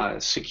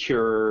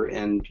secure,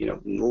 and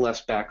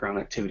less background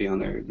activity on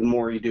there. The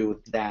more you do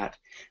with that,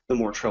 the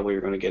more trouble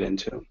you're going to get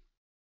into.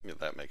 Yeah,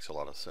 that makes a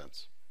lot of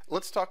sense.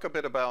 Let's talk a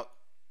bit about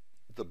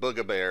the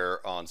bugaboo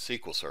on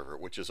SQL Server,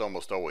 which is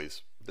almost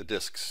always the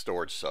disk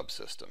storage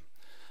subsystem.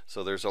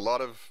 So there's a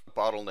lot of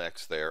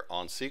bottlenecks there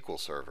on SQL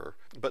Server.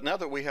 But now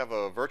that we have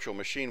a virtual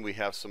machine, we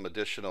have some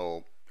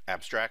additional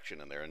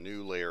abstraction in there, a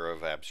new layer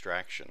of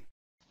abstraction.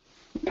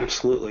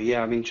 Absolutely,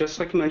 yeah. I mean, just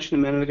like I mentioned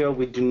a minute ago,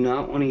 we do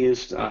not want to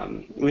use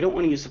we don't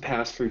want to use the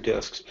pass-through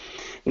disks.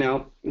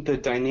 Now, the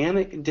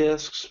dynamic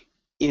disks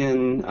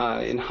in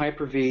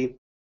Hyper-V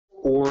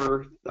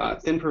or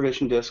thin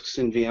provision disks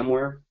in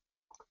VMware,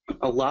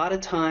 a lot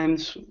of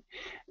times,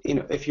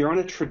 if you're on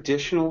a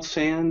traditional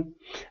SAN,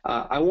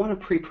 I want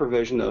to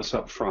pre-provision those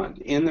up front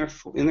in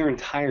their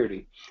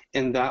entirety,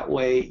 and that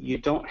way you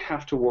don't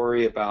have to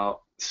worry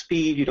about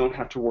speed. You don't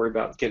have to worry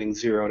about getting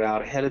zeroed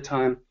out ahead of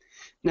time.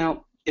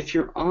 Now, if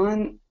you're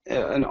on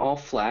an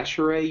all-flash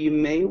array, you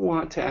may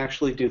want to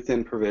actually do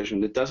thin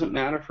provision. It doesn't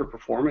matter for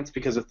performance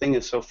because the thing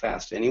is so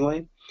fast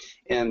anyway,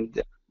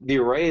 and the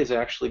array is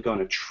actually going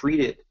to treat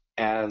it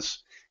as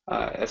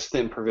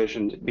thin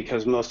provisioned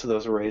because most of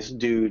those arrays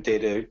do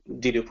data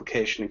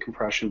deduplication and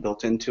compression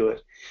built into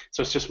it.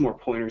 So it's just more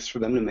pointers for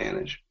them to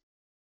manage.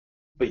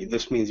 But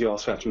this means you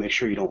also have to make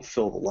sure you don't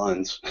fill the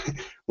LUNs,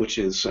 which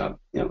is,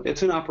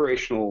 it's an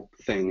operational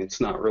thing.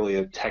 It's not really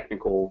a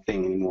technical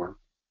thing anymore.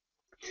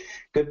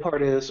 Good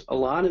part is a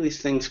lot of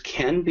these things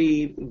can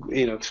be,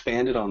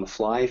 expanded on the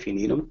fly if you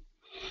need them.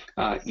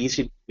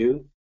 Easy to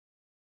do.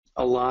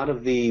 A lot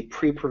of the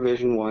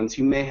pre-provisioned ones,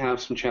 you may have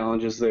some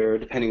challenges there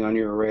depending on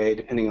your array,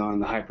 depending on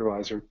the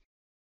hypervisor.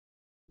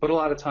 But a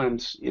lot of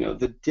times,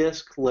 the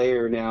disk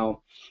layer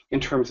now, in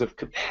terms of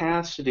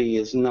capacity,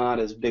 is not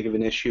as big of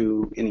an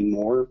issue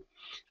anymore,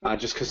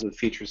 just because of the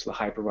features of the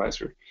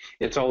hypervisor.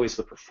 It's always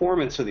the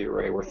performance of the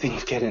array where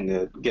things get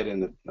into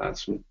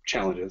some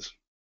challenges.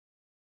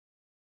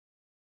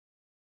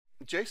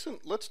 Jason,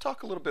 let's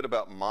talk a little bit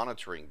about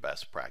monitoring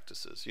best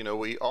practices.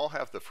 We all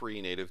have the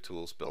free native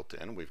tools built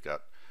in. We've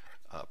got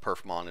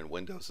perfmon in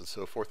Windows and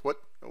so forth.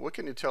 What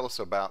can you tell us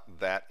about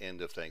that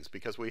end of things?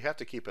 Because we have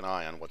to keep an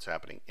eye on what's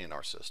happening in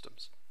our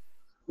systems.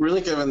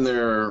 Really, Kevin,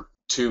 there are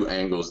two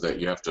angles that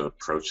you have to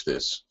approach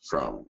this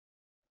from.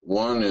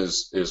 One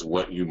is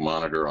what you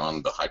monitor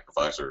on the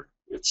hypervisor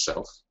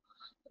itself,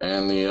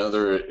 and the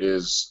other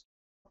is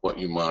what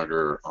you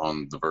monitor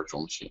on the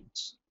virtual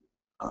machines.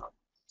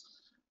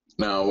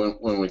 Now,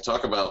 when we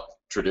talk about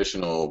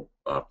traditional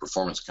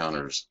performance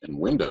counters in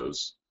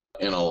Windows,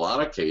 in a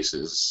lot of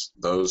cases,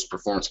 those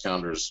performance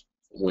counters,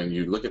 when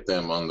you look at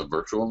them on the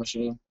virtual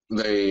machine,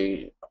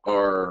 they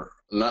are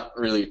not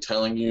really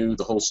telling you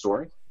the whole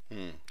story,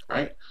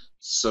 right?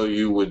 So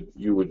you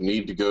would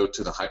need to go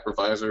to the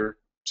hypervisor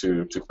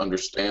to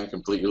understand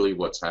completely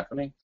what's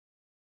happening.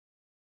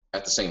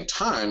 At the same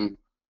time,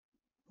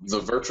 the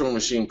virtual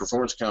machine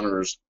performance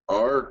counters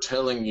are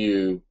telling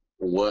you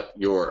what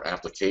your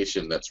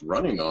application that's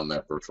running on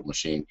that virtual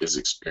machine is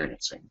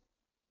experiencing,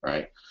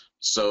 right?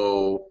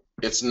 So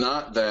it's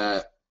not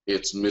that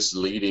it's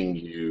misleading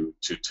you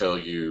to tell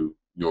you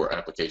your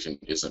application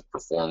isn't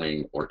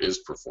performing or is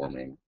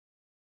performing.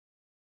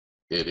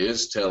 It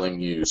is telling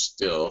you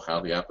still how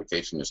the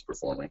application is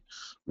performing.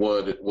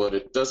 What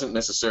it doesn't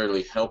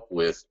necessarily help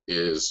with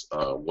is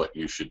what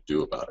you should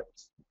do about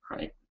it,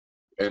 right?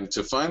 And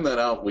to find that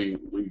out, we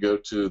go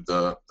to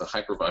the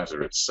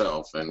hypervisor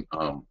itself, and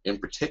in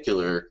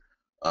particular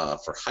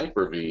for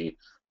Hyper-V,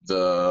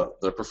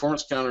 the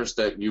performance counters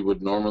that you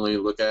would normally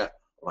look at,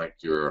 like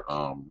your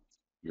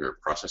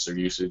processor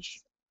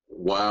usage,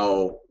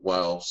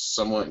 while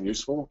somewhat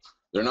useful,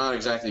 they're not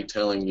exactly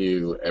telling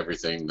you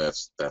everything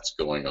that's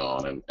going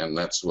on, and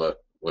that's what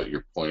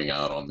you're pointing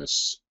out on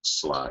this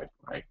slide,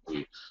 right?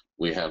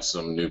 We have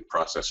some new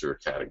processor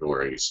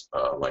categories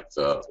like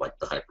the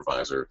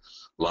hypervisor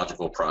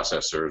logical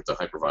processor, the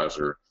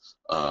hypervisor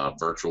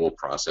virtual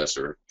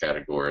processor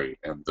category,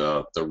 and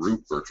the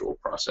root virtual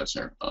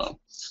processor.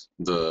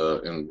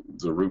 The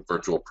root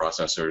virtual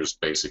processor is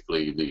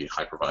basically the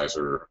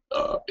hypervisor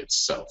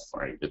itself,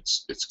 right?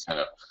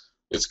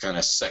 It's kind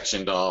of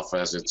sectioned off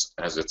as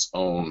its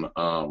own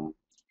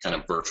kind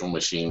of virtual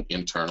machine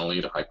internally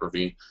to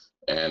Hyper-V,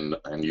 and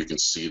you can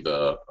see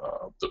the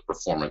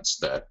performance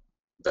that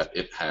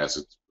it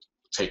has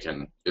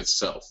taken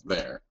itself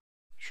there.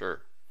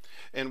 Sure.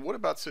 And what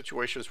about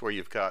situations where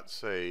you've got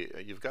the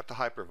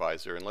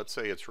hypervisor, and let's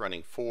say it's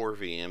running 4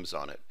 VMs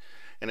on it,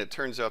 and it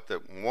turns out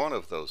that one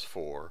of those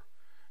 4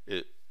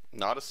 is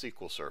not a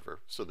SQL server,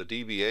 so the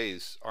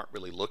DBAs aren't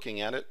really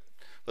looking at it.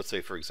 Let's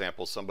say, for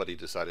example, somebody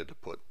decided to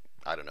put,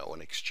 I don't know,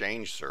 an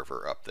Exchange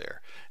server up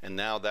there, and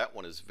now that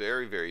one is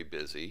very, very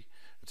busy.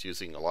 It's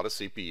using a lot of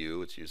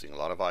CPU, it's using a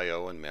lot of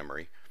I/O and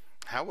memory.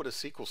 How would a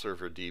SQL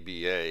Server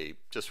DBA,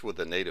 just with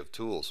the native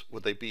tools,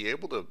 would they be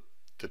able to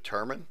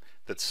determine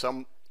that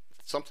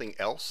something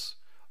else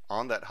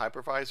on that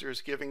hypervisor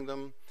is giving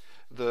them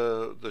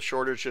the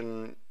shortage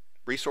in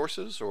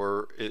resources,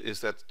 or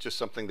is that just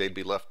something they'd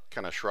be left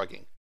kind of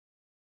shrugging?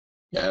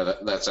 Yeah,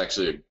 that's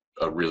actually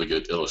a really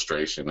good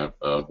illustration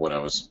of what I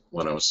was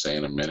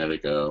saying a minute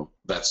ago.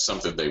 That's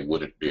something they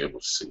wouldn't be able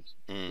to see,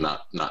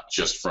 not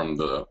just from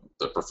the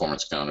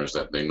performance counters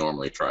that they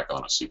normally track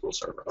on a SQL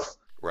Server.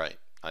 Right,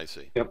 I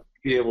see. Yep,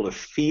 be able to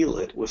feel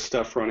it with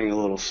stuff running a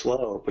little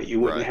slow, but you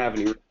wouldn't have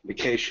any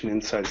indication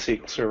inside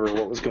SQL Server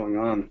what was going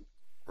on.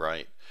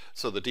 Right.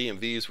 So the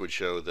DMVs would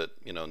show that,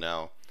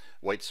 now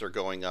weights are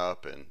going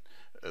up and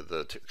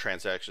the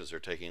transactions are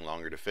taking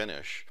longer to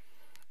finish,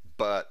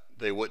 but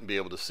they wouldn't be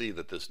able to see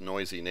that this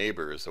noisy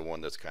neighbor is the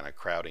one that's kind of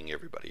crowding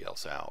everybody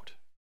else out.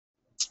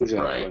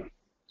 Exactly. Right.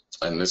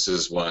 And this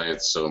is why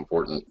it's so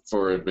important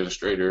for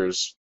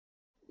administrators,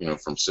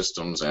 from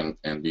systems and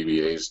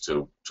DBAs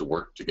to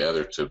work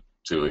together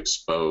to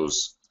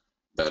expose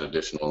that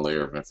additional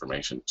layer of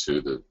information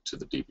to the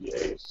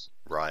DBAs.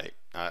 Right.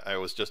 I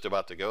was just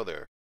about to go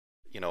there.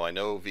 I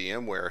know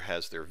VMware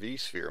has their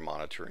vSphere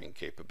monitoring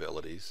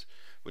capabilities,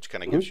 which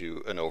kind of gives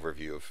you an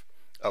overview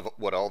of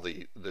what all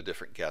the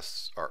different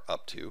guests are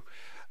up to.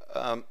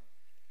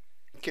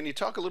 Can you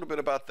talk a little bit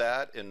about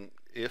that, and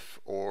if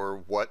or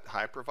what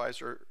Hyper-V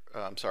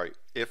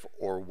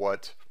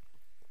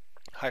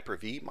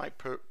might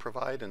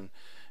provide, and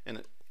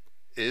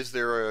is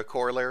there a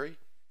corollary?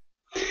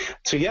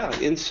 So yeah,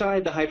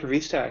 inside the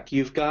Hyper-V stack,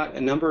 you've got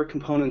a number of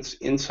components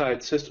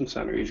inside System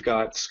Center. You've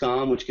got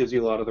SCOM, which gives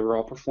you a lot of the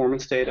raw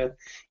performance data.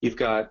 You've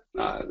got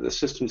the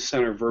System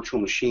Center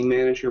Virtual Machine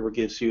Manager, which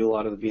gives you a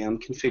lot of the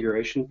VM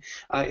configuration.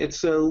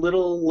 It's a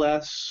little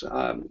less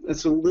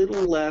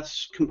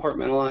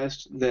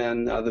compartmentalized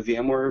than the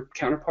VMware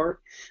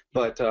counterpart,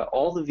 but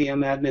all the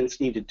VM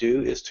admins need to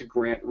do is to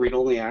grant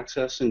read-only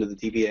access into the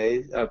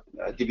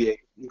DBA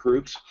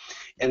groups,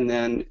 and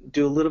then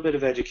do a little bit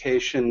of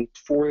education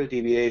for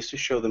the DBAs to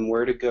show them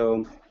where to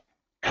go,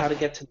 how to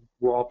get to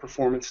raw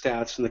performance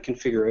stats and the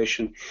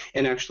configuration,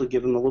 and actually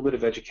give them a little bit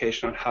of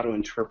education on how to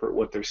interpret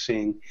what they're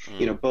seeing,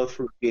 both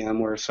from the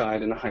VMware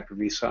side and the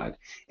Hyper-V side.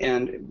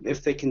 And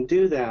if they can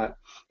do that,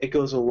 it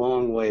goes a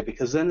long way,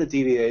 because then the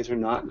DBAs are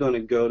not going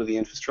to go to the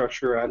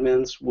infrastructure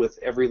admins with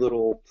every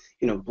little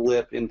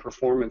blip in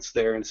performance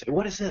there and say,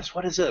 what is this?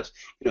 What is this?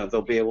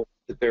 They'll be able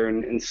to sit there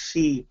and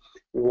see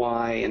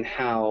why and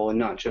how, and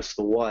not just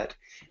the what,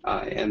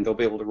 and they'll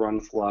be able to run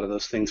with a lot of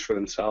those things for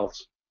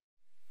themselves.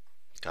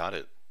 Got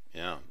it.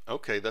 Yeah.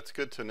 Okay, that's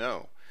good to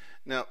know.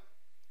 Now,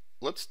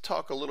 let's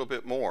talk a little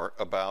bit more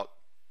about,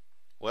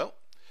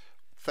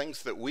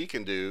 things that we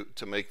can do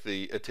to make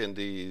the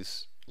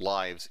attendees'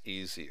 lives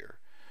easier.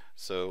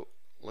 So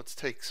let's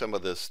take some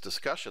of this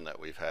discussion that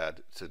we've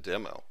had to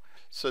demo.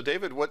 So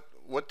David,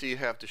 what do you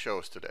have to show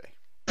us today?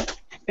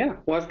 Yeah,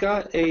 well, I've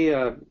got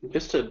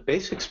just a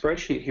basic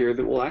spreadsheet here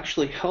that will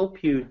actually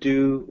help you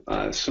do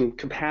some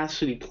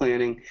capacity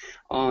planning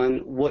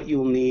on what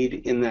you'll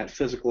need in that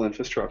physical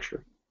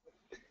infrastructure.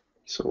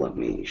 So let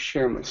me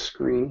share my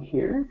screen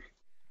here.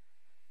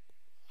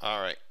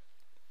 All right.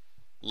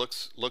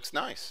 Looks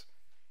nice.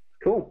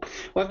 Cool.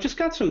 Well, I've just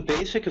got some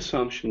basic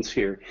assumptions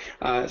here.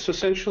 So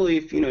essentially,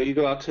 if you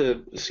go out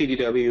to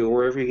CDW or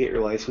wherever you get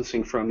your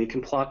licensing from, you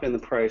can plop in the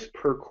price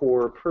per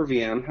core, per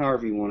VM,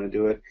 however you want to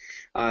do it.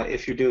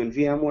 If you're doing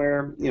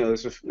VMware,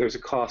 there's a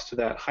cost to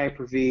that.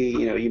 Hyper-V,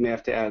 you may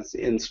have to add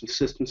in some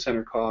System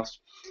Center cost.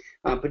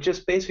 But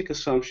just basic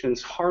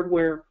assumptions.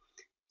 Hardware.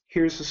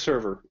 Here's the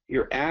server.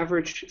 Your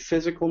average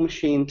physical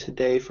machine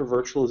today for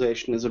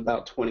virtualization is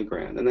about 20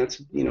 grand, and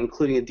that's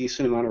including a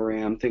decent amount of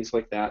RAM, things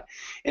like that.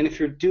 And if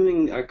you're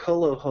doing a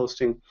colo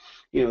hosting,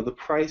 the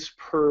price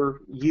per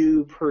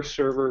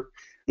server,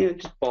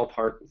 just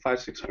ballpark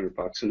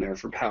 $500-600 in there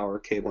for power,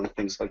 cabling,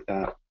 things like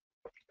that.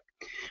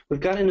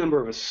 We've got a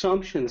number of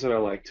assumptions that I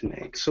like to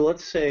make. So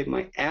let's say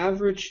my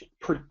average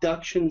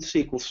production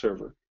SQL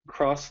server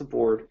across the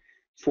board,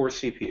 4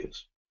 CPUs,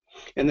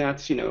 and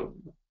that's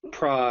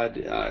prod,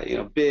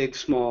 big,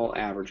 small,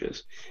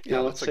 averages. Yeah,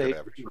 now let's say, a good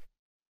average.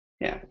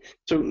 Yeah.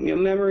 So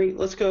memory,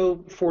 let's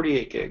go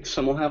 48 gigs.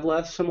 Some will have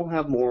less, some will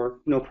have more,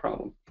 no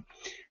problem.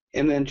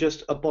 And then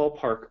just a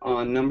ballpark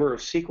on number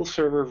of SQL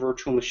Server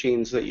virtual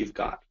machines that you've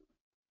got.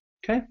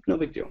 Okay, no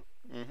big deal.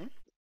 Mm-hmm.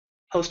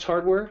 Host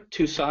hardware,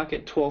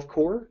 2-socket,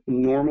 12-core,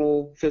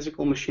 normal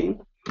physical machine.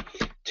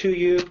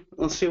 2U,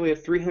 let's say we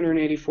have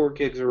 384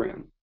 gigs of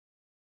RAM.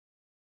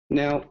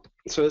 Now,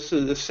 so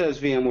this says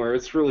VMware.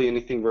 It's really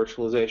anything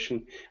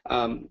virtualization.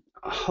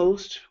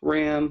 Host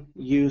RAM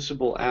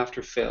usable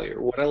after failure.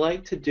 What I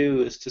like to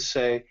do is to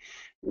say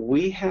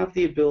we have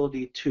the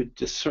ability to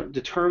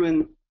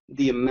determine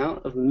the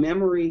amount of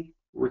memory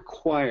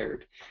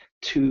required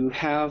to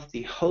have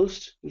the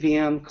host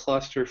VM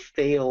cluster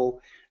fail,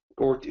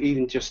 or to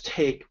even just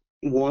take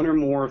one or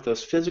more of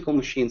those physical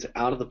machines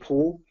out of the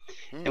pool,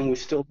 and we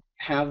still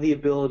have the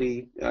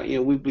ability,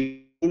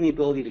 we the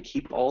ability to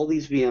keep all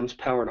these VMs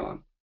powered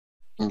on.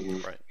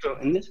 Mm-hmm. Right. So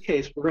in this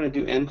case, we're going to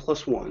do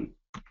n+1,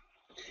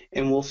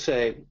 and we'll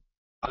say,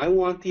 I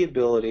want the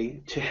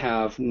ability to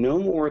have no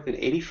more than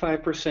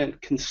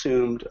 85%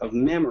 consumed of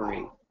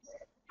memory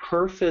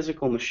per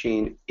physical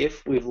machine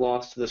if we've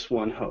lost this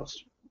one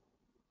host.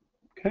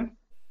 Okay.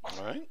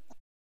 All right.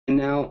 And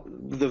now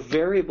the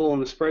variable in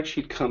the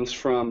spreadsheet comes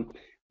from,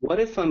 what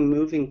if I'm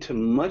moving to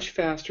much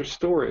faster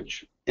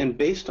storage? And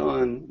based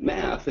on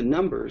math and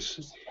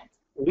numbers,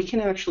 we can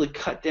actually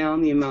cut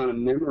down the amount of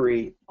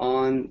memory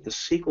on the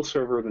SQL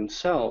Server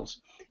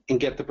themselves and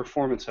get the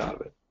performance out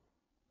of it.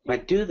 I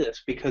do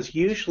this because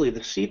usually the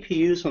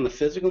CPUs on the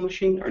physical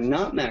machine are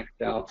not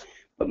maxed out,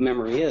 but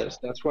memory is.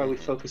 That's why we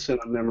focus in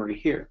on memory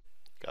here.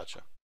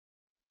 Gotcha.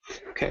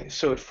 Okay,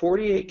 so at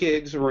 48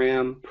 gigs of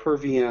RAM per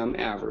VM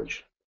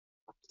average,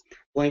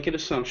 blanket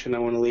assumption, I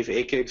want to leave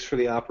 8 gigs for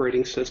the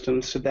operating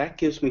system, so that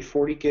gives me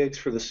 40 gigs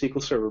for the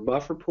SQL Server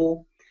buffer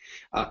pool.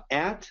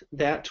 At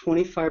that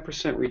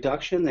 25%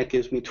 reduction, that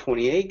gives me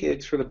 28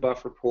 gigs for the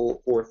buffer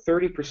pool, or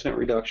 30%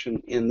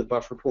 reduction in the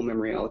buffer pool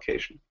memory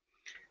allocation.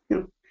 You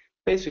know,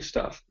 basic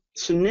stuff.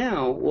 So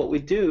now what we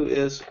do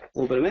is a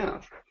little bit of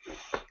math.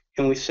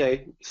 And we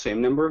say,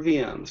 same number of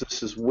VMs.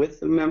 This is with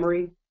the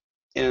memory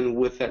and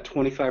with that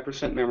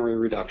 25% memory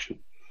reduction.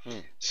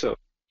 So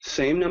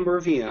same number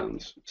of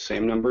VMs,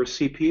 same number of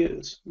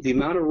CPUs. The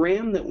amount of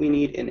RAM that we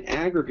need in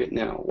aggregate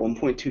now,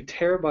 1.2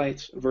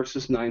 terabytes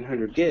versus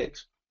 900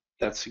 gigs.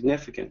 That's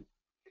significant.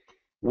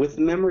 With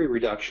the memory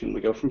reduction,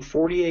 we go from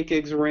 48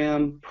 gigs of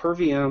RAM per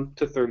VM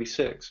to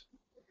 36.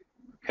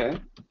 Okay?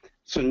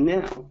 So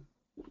now,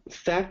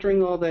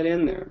 factoring all that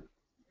in there,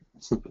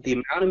 the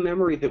amount of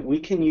memory that we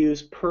can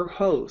use per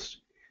host,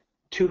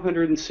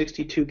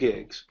 262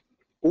 gigs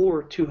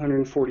or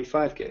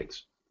 245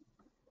 gigs.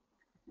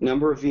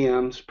 Number of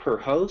VMs per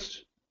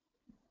host,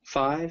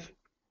 5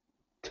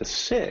 to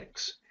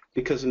 6,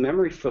 because the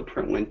memory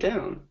footprint went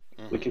down.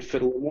 We can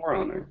fit a little more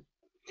on there.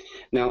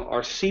 Now,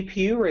 our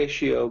CPU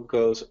ratio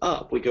goes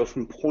up. We go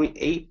from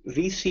 0.8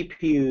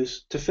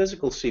 vCPUs to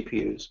physical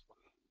CPUs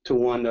to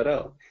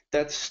 1.0.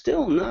 That's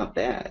still not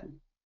bad.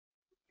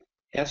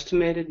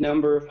 Estimated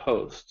number of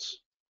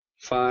hosts,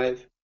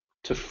 5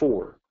 to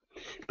 4.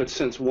 But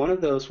since one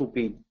of those will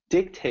be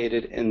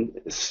dictated and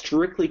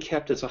strictly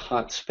kept as a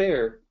hot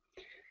spare,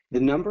 the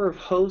number of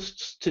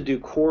hosts to do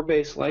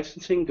core-based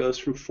licensing goes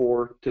from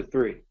 4 to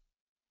 3.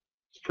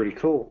 It's pretty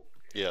cool.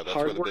 Yeah, that's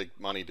where the big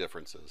money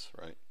difference is,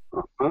 right?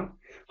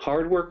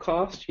 Hardware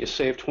cost, you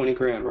save 20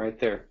 grand right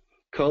there.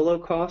 Colo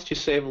cost, you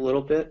save a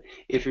little bit.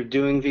 If you're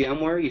doing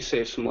VMware, you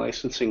save some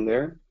licensing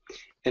there.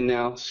 And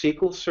now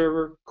SQL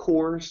Server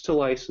cores to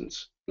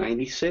license,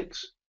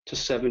 96 to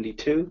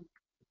 72.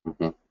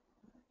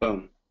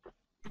 Boom.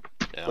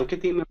 Yeah. Look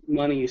at the amount of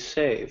money you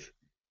save.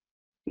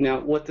 Now,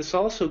 what this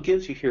also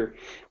gives you here,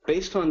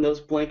 based on those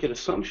blanket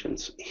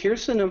assumptions,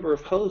 here's the number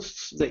of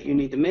hosts that you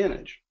need to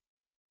manage.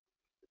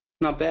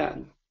 Not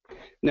bad.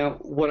 Now,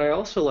 what I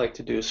also like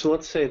to do, so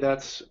let's say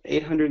that's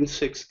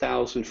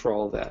 806,000 for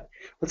all of that.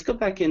 Let's go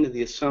back into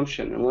the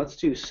assumption, and let's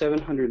do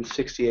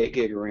 768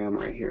 gig of RAM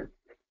right here.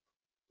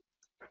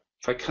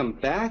 If I come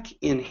back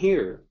in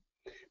here,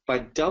 by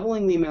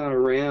doubling the amount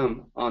of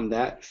RAM on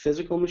that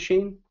physical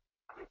machine,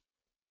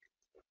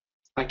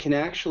 I can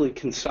actually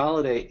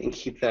consolidate and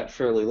keep that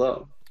fairly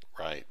low.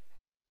 Right.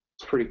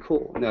 It's pretty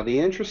cool. Now, the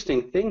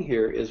interesting thing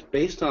here is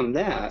based on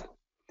that,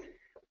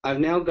 I've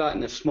now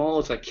gotten as small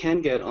as I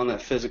can get on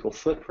that physical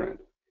footprint.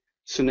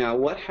 So now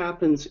what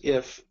happens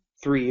if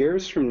 3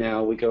 years from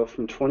now we go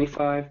from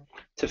 25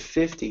 to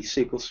 50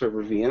 SQL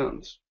Server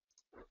VMs?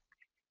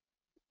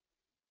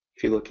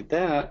 If you look at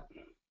that,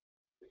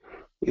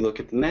 you look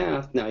at the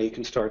math, now you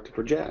can start to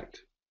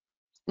project.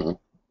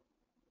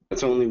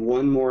 That's only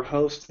one more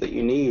host that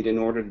you need in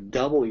order to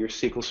double your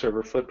SQL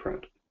Server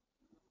footprint.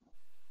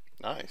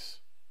 Nice.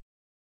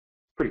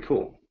 Pretty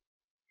cool.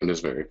 It is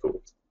very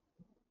cool.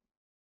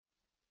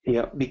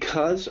 Yeah,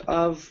 because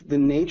of the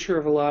nature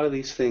of a lot of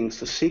these things,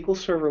 the SQL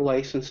Server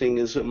licensing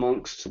is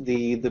amongst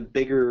the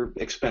bigger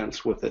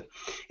expense with it.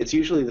 It's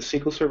usually the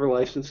SQL Server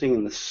licensing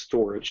and the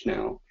storage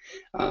now.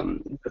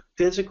 The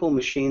physical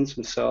machines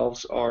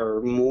themselves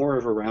are more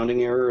of a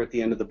rounding error at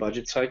the end of the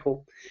budget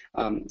cycle.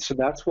 So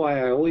that's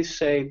why I always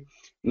say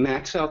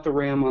max out the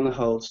RAM on the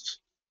hosts,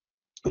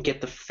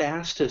 get the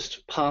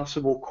fastest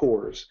possible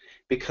cores,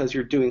 because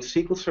you're doing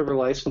SQL Server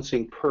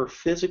licensing per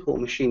physical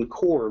machine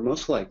core,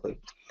 most likely.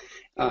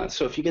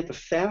 So if you get the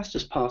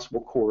fastest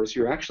possible cores,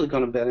 you're actually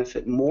going to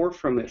benefit more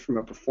from it from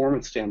a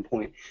performance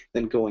standpoint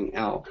than going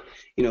out.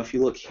 You know, if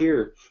you look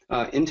here,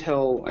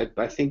 Intel,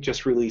 I think,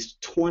 just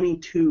released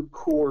 22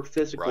 core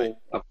physical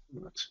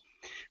performance.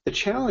 The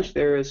challenge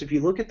there is if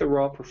you look at the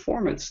raw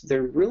performance,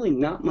 they're really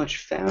not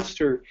much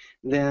faster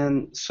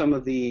than some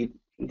of the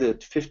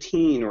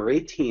 15 or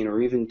 18 or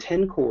even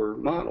 10 core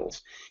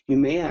models. You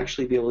may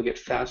actually be able to get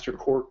faster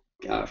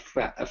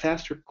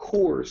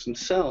cores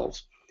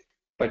themselves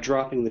by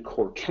dropping the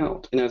core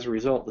count. And as a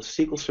result, the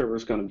SQL Server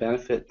is going to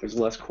benefit. There's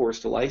less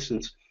cores to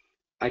license.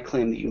 I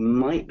claim that you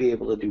might be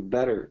able to do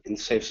better and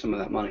save some of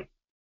that money.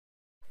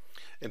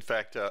 In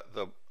fact,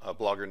 the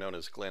blogger known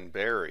as Glenn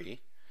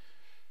Berry,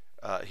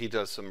 he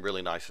does some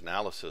really nice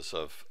analysis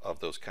of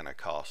those kind of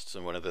costs.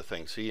 And one of the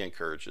things he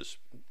encourages,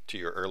 to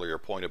your earlier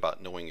point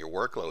about knowing your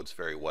workloads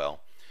very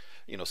well,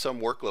 you know,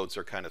 some workloads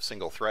are kind of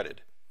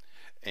single-threaded.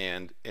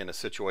 And in a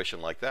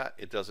situation like that,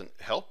 it doesn't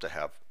help to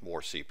have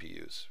more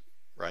CPUs,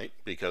 right?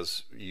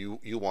 Because you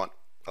want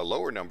a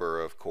lower number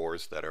of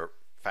cores that are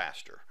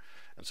faster.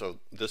 And so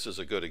this is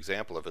a good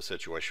example of a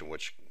situation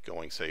which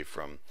going, say,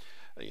 from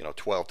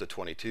 12 to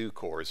 22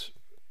 cores,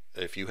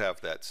 if you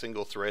have that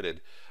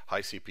single-threaded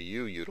high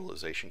CPU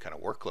utilization kind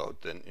of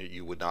workload, then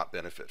you would not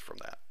benefit from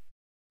that.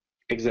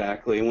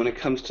 Exactly. When it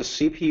comes to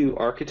CPU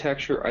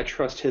architecture, I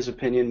trust his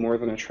opinion more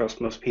than I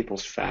trust most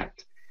people's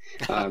fact.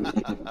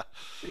 The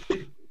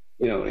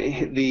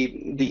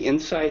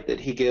insight that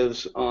he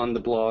gives on the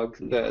blog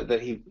that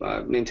he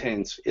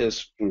maintains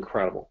is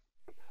incredible.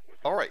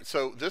 All right,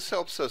 so this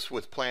helps us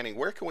with planning.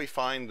 Where can we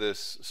find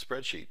this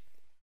spreadsheet?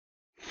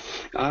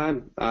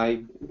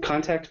 I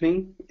contact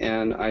me,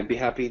 and I'd be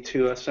happy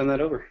to send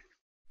that over.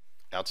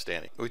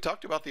 Outstanding. We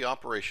talked about the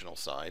operational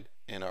side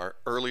in our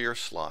earlier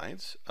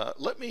slides.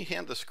 Let me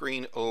hand the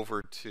screen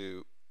over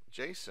to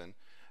Jason.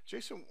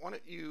 Jason, why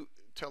don't you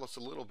tell us a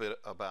little bit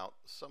about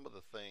some of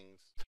the things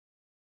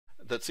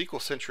that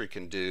SQL Sentry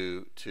can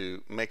do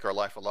to make our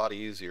life a lot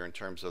easier in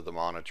terms of the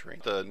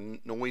monitoring, the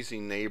noisy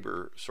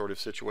neighbor sort of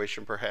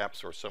situation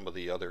perhaps, or some of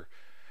the other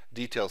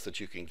details that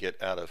you can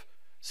get out of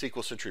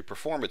SQL Sentry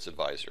Performance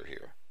Advisor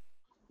here.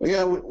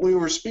 Yeah, we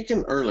were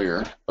speaking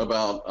earlier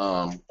about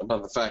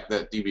the fact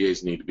that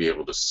DBAs need to be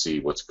able to see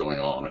what's going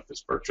on at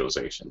this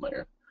virtualization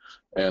layer.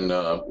 And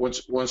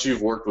once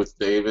you've worked with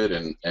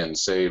David and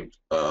saved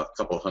a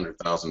couple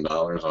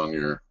 $100,000 on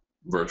your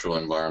virtual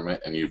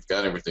environment and you've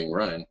got everything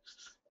running,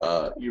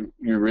 you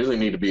really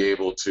need to be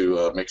able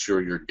to make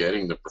sure you're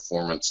getting the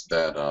performance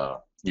that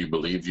you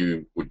believe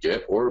you would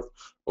get, or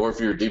if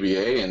you're a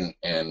DBA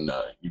and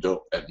you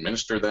don't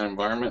administer that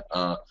environment,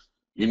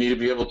 you need to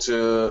be able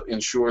to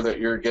ensure that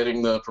you're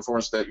getting the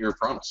performance that you're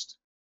promised.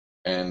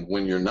 And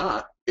when you're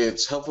not,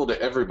 it's helpful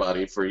to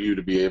everybody for you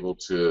to be able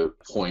to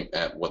point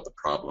at what the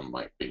problem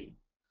might be.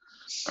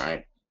 All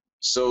right.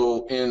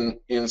 So in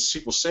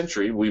SQL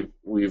Sentry,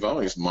 we've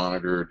always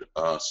monitored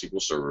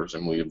SQL servers,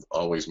 and we've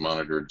always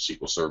monitored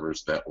SQL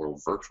servers that were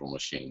virtual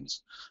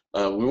machines.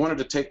 We wanted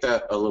to take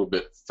that a little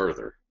bit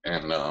further,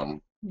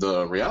 and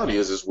the reality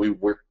is we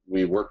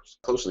worked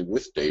closely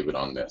with David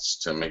on this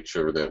to make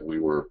sure that we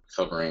were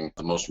covering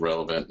the most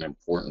relevant and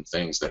important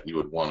things that you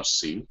would want to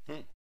see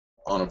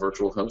on a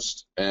virtual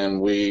host.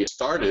 And we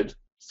started,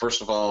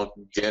 first of all,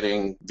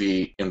 getting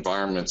the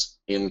environments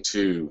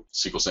into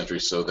SQL Sentry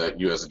so that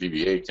you as a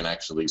DBA can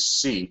actually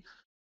see,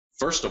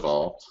 first of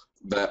all,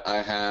 that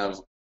I have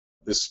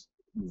this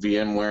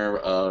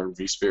VMware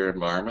vSphere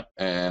environment,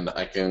 and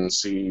I can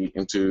see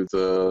into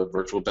the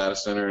virtual data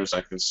centers,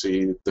 I can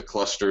see the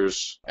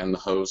clusters and the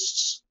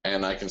hosts,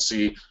 and I can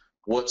see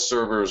what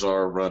servers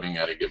are running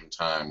at a given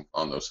time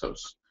on those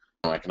hosts.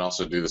 I can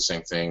also do the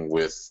same thing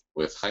with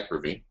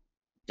Hyper-V. You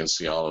can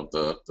see all of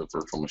the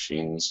virtual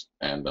machines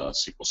and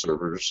SQL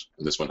servers.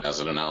 This one has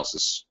an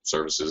analysis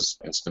services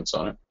instance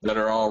on it that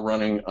are all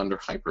running under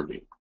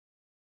Hyper-V.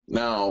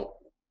 Now,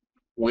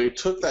 we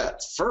took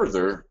that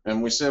further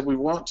and we said we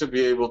want to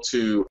be able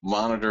to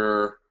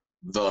monitor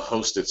the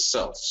host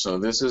itself. So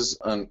this is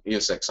an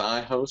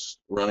ESXi host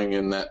running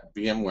in that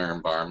VMware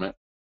environment.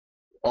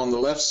 On the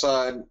left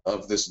side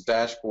of this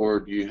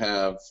dashboard, you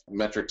have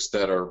metrics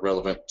that are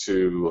relevant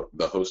to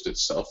the host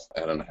itself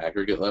at an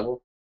aggregate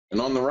level. And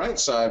on the right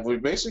side, we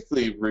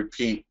basically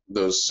repeat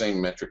those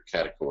same metric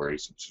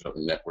categories, which are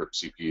network,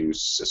 CPU,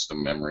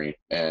 system memory,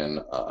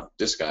 and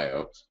disk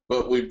I/O.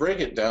 But we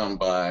break it down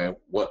by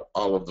what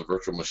all of the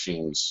virtual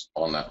machines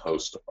on that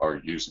host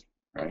are using,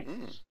 right?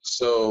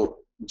 So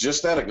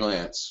just at a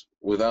glance,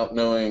 without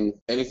knowing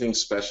anything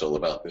special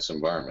about this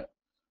environment,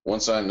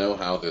 once I know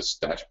how this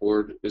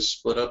dashboard is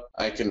split up,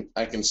 I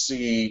can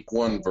see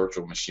one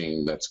virtual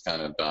machine that's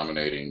kind of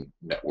dominating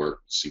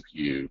network,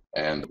 CPU,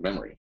 and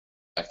memory.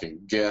 I can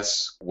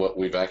guess what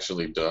we've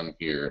actually done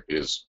here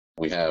is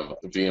we have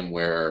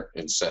VMware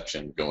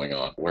inception going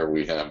on, where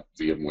we have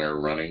VMware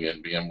running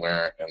in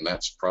VMware, and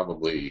that's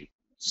probably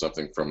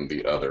something from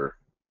the other.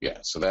 Yeah,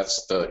 so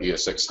that's the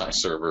ESXi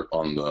server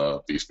on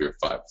the vSphere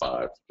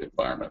 5.5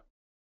 environment.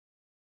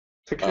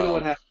 So kind of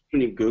what happens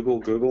when you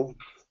Google?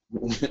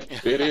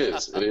 It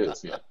is,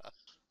 yeah.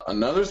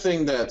 Another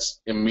thing that's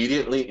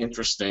immediately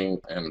interesting,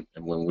 and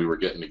when we were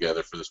getting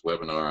together for this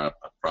webinar,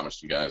 I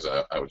promised you guys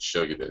I would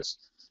show you this,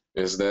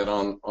 is that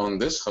on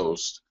this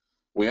host,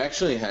 we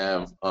actually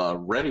have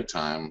ready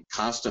time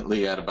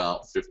constantly at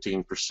about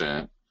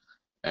 15%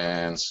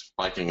 and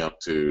spiking up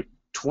to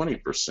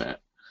 20%.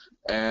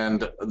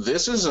 And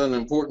this is an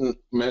important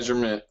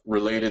measurement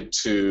related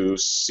to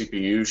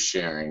CPU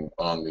sharing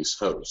on these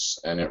hosts,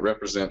 and it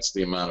represents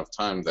the amount of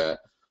time that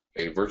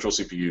a virtual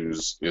CPU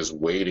is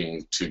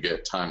waiting to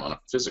get time on a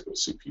physical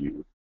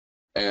CPU.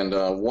 And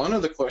one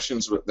of the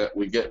questions that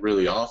we get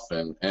really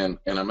often, and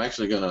I'm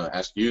actually going to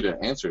ask you to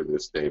answer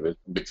this, David,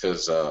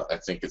 because I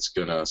think it's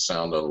going to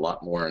sound a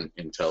lot more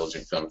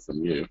intelligent coming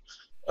from you,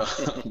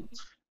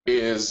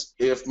 is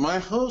if my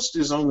host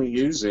is only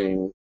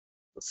using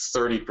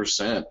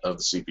 30% of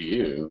the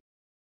CPU,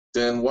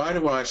 then why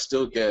do I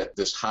still get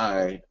this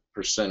high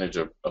percentage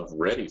of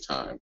ready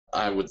time?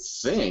 I would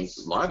think,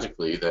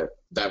 logically, that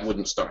that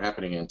wouldn't start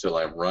happening until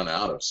I run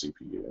out of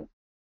CPU.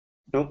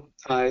 Nope.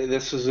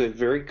 This is a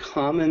very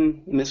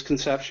common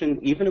misconception,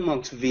 even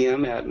amongst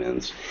VM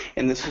admins,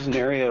 and this is an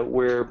area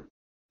where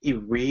you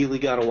really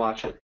got to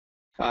watch it.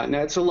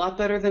 Now, it's a lot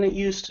better than it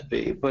used to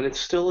be, but it's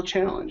still a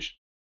challenge.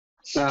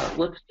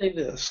 Let's say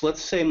this.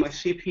 Let's say my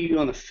CPU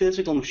on the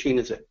physical machine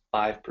is at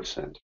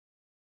 5%.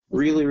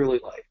 Really, really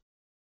light.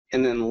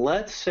 And then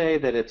let's say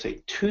that it's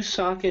a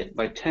 2-socket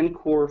by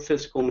 10-core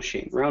physical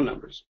machine, round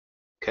numbers.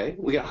 Okay,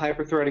 we got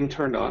hyper-threading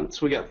turned on,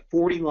 so we got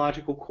 40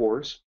 logical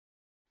cores.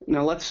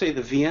 Now let's say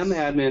the VM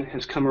admin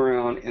has come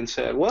around and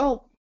said,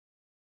 well,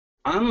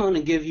 I'm going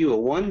to give you a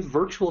 1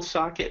 virtual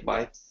socket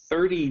by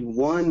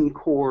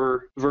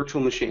 31-core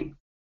virtual machine.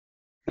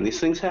 And these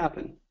things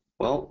happen.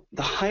 Well,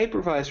 the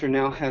hypervisor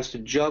now has to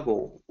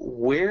juggle,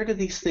 where do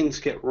these things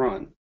get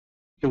run?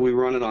 Do we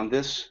run it on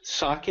this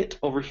socket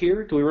over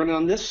here? Do we run it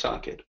on this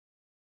socket?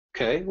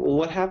 Okay, well,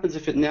 what happens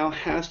if it now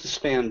has to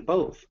span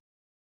both?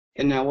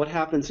 And now what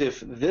happens if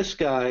this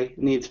guy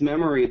needs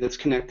memory that's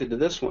connected to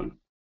this one?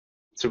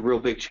 It's a real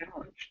big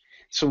challenge.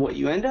 So what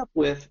you end up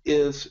with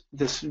is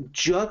this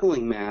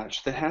juggling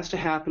match that has to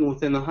happen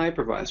within the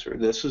hypervisor.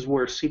 This is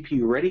where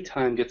CPU ready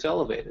time gets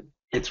elevated.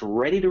 It's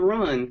ready to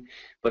run,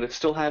 but it's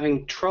still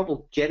having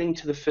trouble getting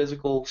to the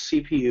physical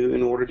CPU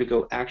in order to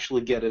go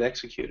actually get it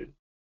executed.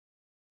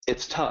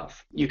 It's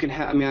tough. You can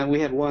have, I mean, we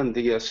had one,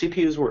 the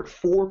CPUs were at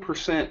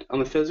 4% on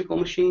the physical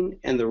machine,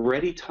 and the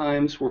ready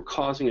times were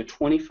causing a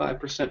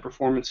 25%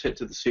 performance hit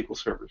to the SQL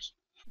servers.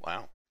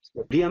 Wow.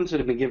 So VMs that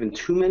have been given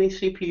too many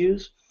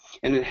CPUs,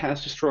 and it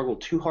has to struggle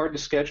too hard to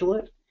schedule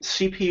it,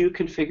 CPU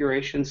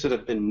configurations that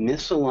have been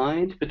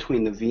misaligned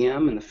between the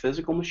VM and the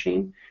physical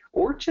machine,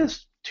 or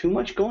just too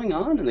much going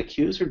on, and the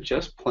queues are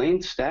just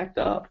plain stacked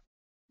up.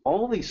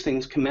 All these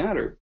things can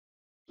matter.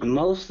 And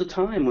most of the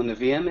time, when the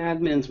VM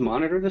admins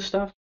monitor this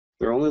stuff,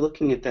 they're only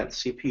looking at that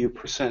CPU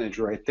percentage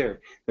right there.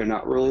 They're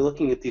not really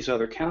looking at these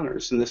other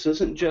counters. And this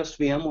isn't just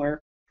VMware.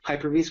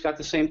 Hyper-V's got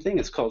the same thing.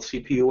 It's called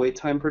CPU wait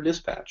time per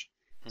dispatch.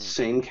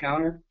 Same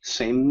counter,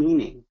 same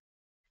meaning.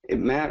 It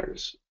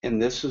matters.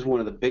 And this is one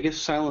of the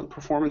biggest silent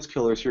performance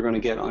killers you're going to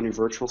get on your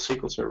virtual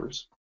SQL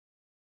servers.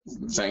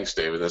 Thanks,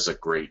 David. That's a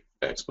great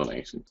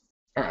explanation.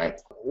 All right.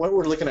 What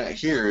we're looking at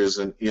here is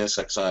an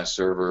ESXi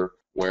server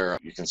where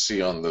you can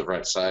see on the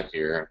right side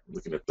here,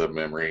 looking at the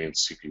memory and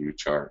CPU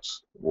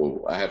charts.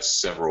 Well, I have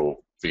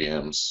several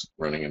VMs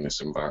running in this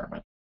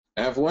environment.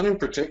 I have one in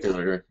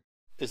particular.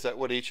 Is that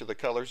what each of the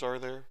colors are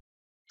there?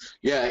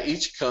 Yeah,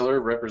 each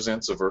color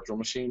represents a virtual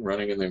machine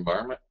running in the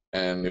environment.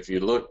 And if you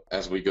look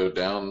as we go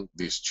down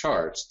these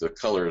charts, the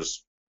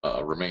colors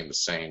remain the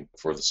same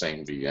for the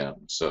same VM.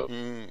 So,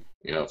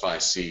 you know, if I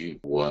see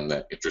one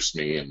that interests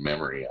me in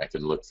memory, I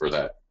can look for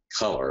that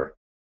color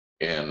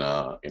in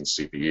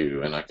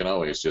CPU, and I can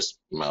always just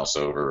mouse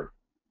over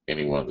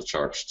any one of the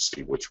charts to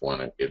see which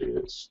one it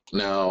is.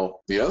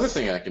 Now, the other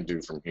thing I can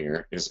do from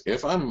here is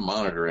if I'm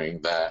monitoring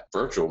that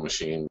virtual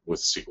machine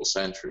with SQL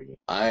Sentry,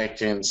 I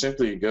can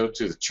simply go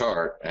to the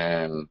chart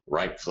and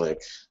right-click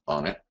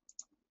on it,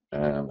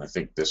 and I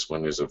think this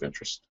one is of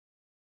interest,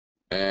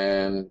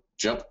 and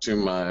jump to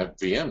my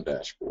VM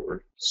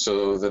dashboard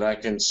so that I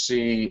can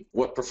see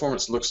what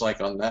performance looks like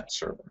on that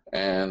server.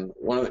 And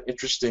one of the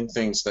interesting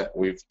things that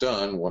we've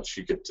done once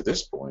you get to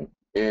this point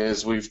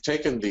is we've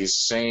taken these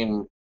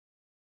same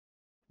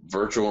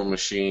virtual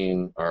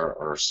machine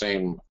or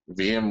same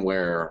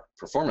VMware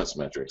performance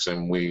metrics,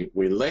 and we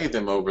lay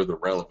them over the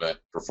relevant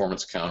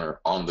performance counter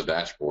on the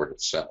dashboard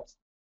itself.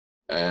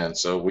 And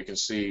so we can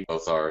see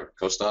both our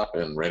co-stop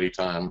and ready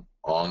time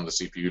on the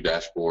CPU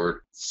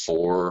dashboard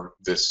for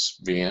this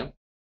VM.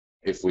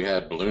 If we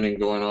had ballooning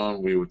going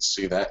on, we would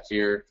see that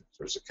here.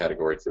 There's a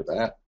category for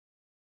that.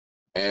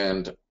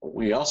 And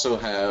we also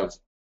have,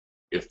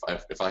 if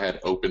I had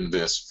opened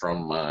this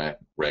from my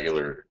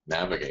regular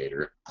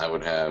navigator, I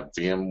would have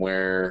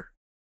VMware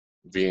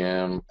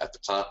VM at the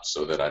top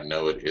so that I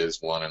know it is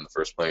one in the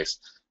first place.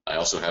 I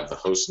also have the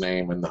host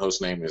name, and the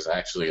host name is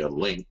actually a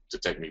link to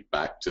take me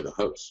back to the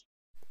host.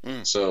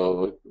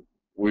 So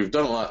we've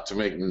done a lot to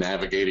make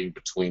navigating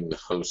between the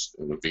host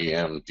and the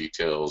VM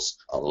details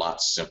a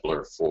lot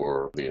simpler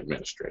for the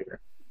administrator.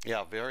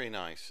 Yeah, very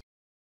nice.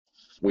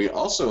 We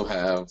also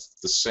have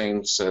the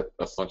same set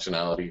of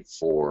functionality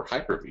for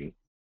Hyper-V.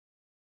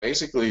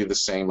 Basically the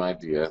same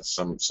idea.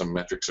 Some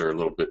metrics are a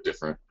little bit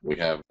different. We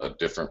have a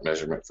different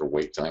measurement for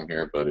wait time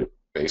here, but it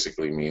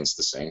basically means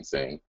the same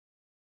thing.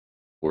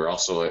 We're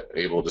also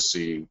able to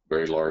see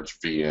very large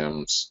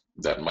VMs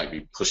that might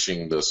be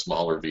pushing the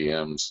smaller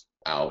VMs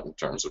out in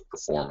terms of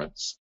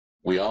performance.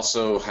 We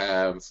also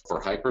have, for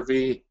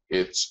Hyper-V,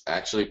 it's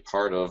actually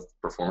part of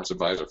Performance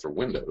Advisor for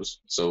Windows.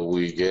 So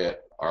we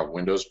get our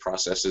Windows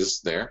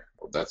processes there.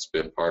 That's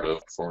been part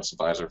of Performance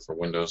Advisor for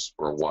Windows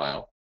for a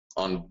while.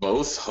 On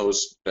both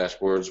host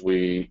dashboards,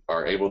 we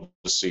are able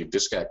to see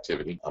disk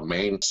activity, a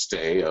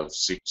mainstay of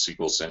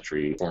SQL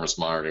Sentry performance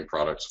monitoring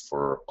products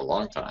for a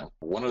long time.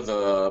 One of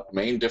the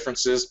main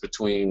differences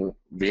between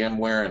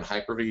VMware and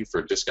Hyper-V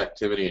for disk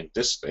activity and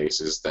disk space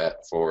is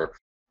that for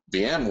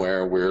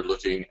VMware, we're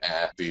looking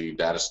at the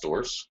data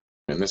stores.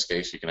 In this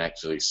case, you can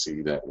actually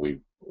see that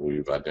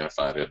we've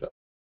identified it.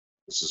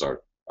 This is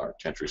our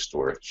Sentry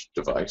storage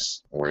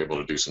device. We're able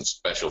to do some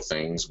special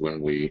things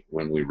when we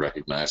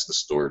recognize the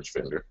storage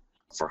vendor.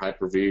 For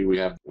Hyper-V, we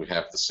have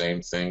the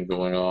same thing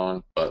going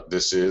on, but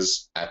this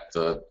is at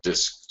the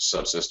disk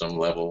subsystem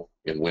level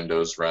in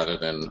Windows rather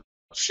than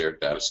shared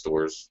data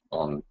stores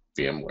on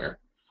VMware.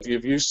 If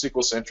you've used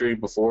SQL Sentry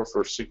before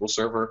for SQL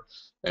Server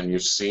and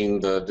you've seen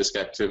the disk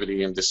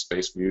activity and disk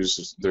space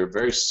views, they're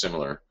very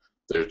similar.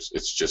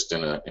 It's just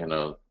in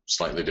a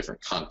slightly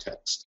different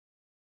context.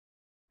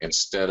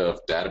 Instead of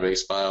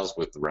database files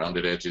with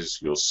rounded edges,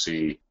 you'll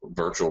see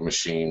virtual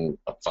machine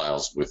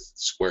files with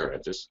square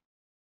edges.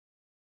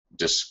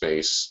 Disk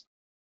space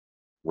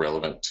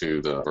relevant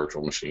to the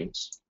virtual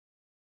machines.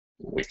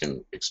 We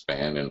can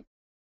expand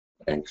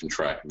and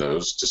contract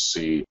those to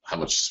see how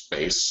much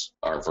space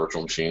our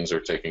virtual machines are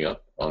taking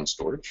up on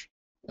storage.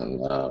 And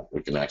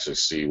we can actually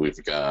see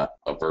we've got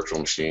a virtual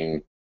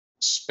machine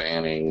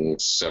spanning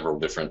several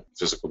different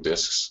physical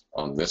disks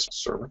on this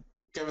server.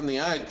 Kevin, the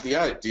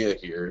idea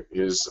here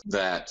is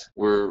that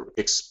we're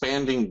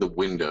expanding the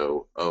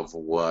window of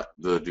what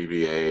the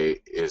DBA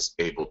is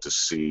able to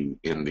see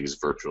in these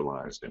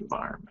virtualized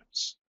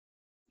environments.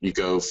 You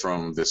go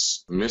from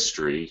this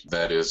mystery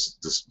that is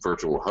this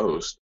virtual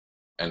host,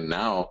 and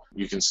now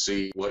you can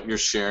see what you're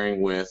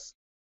sharing with,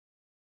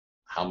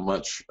 how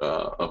much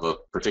of a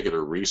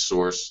particular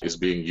resource is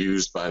being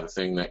used by the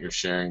thing that you're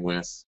sharing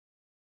with.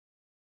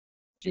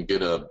 You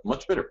get a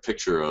much better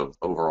picture of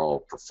overall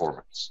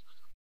performance.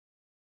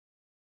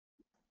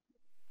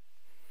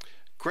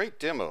 Great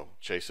demo,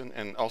 Jason,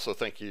 and also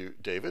thank you,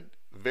 David.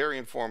 Very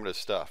informative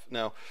stuff.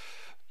 Now,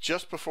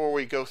 just before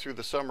we go through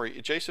the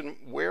summary, Jason,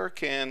 where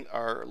can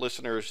our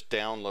listeners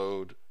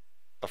download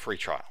a free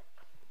trial?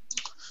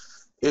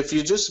 If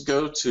you just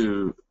go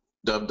to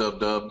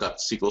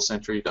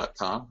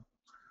www.sqlsentry.com,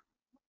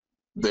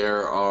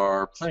 there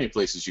are plenty of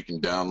places you can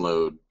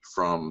download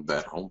from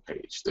that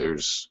homepage.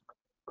 There's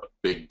a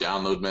big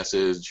download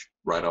message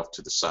right off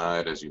to the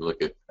side as you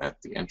look at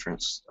the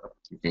entrance.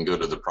 You can go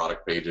to the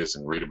product pages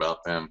and read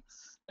about them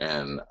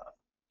and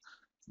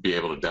be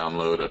able to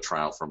download a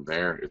trial from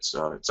there. It's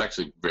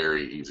actually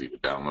very easy to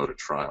download a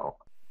trial.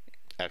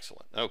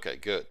 Excellent. Okay,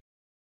 good.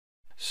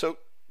 So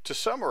to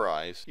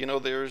summarize,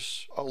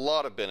 there's a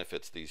lot of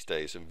benefits these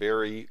days and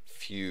very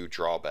few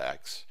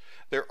drawbacks.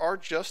 There are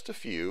just a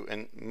few,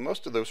 and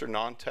most of those are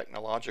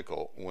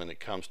non-technological when it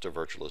comes to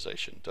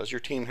virtualization. Does your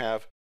team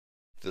have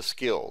the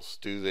skills?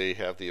 Do they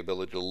have the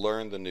ability to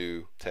learn the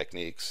new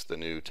techniques, the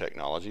new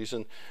technologies,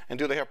 and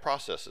do they have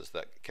processes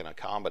that can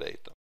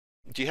accommodate them?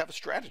 Do you have a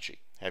strategy?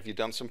 Have you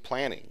done some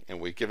planning?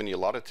 And we've given you a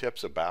lot of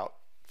tips about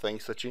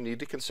things that you need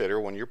to consider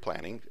when you're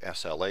planning,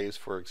 SLAs,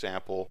 for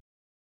example,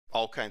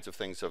 all kinds of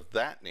things of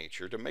that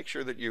nature to make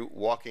sure that you're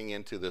walking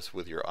into this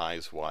with your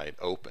eyes wide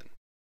open.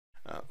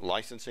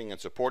 Licensing and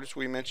support, as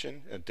we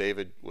mentioned,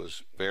 David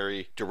was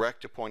very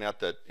direct to point out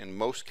that in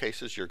most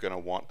cases you're going to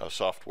want a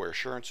software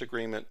assurance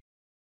agreement.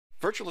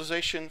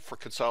 Virtualization for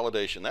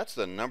consolidation, that's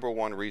the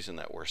 #1 reason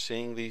that we're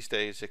seeing these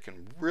days. It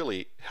can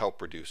really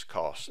help reduce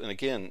costs. And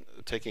again,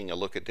 taking a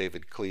look at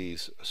David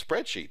Klee's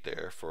spreadsheet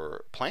there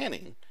for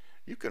planning,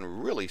 you can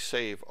really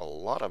save a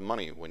lot of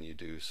money when you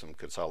do some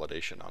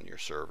consolidation on your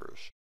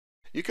servers.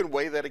 You can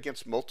weigh that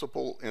against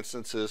multiple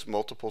instances,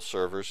 multiple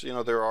servers.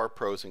 There are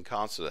pros and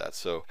cons to that.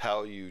 So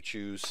how you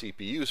choose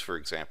CPUs, for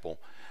example,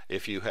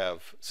 if you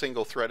have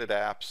single-threaded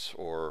apps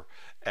or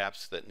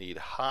apps that need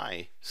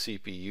high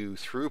CPU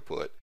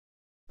throughput,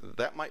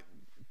 that might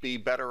be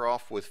better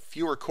off with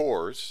fewer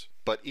cores,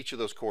 but each of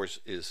those cores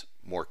is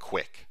more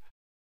quick.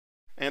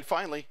 And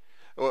finally,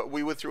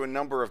 we went through a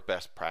number of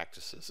best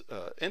practices,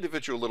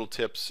 individual little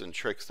tips and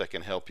tricks that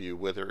can help you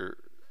whether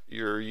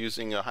you're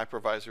using a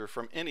hypervisor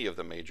from any of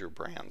the major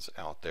brands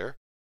out there.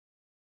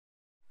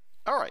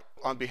 All right,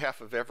 on behalf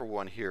of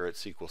everyone here at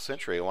SQL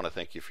Sentry, I want to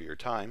thank you for your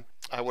time.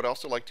 I would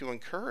also like to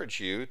encourage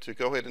you to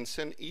go ahead and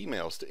send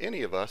emails to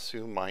any of us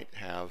who might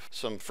have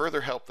some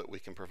further help that we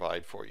can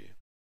provide for you.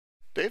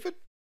 David,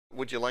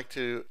 would you like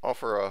to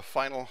offer a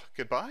final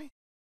goodbye?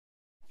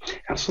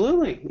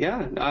 Absolutely,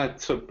 yeah.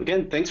 So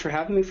again, thanks for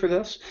having me for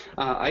this.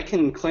 I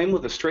can claim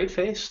with a straight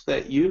face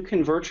that you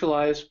can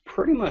virtualize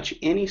pretty much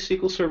any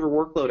SQL Server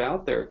workload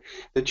out there.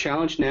 The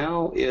challenge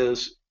now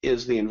is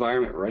the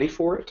environment ready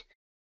for it?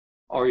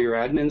 Are your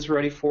admins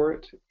ready for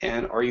it?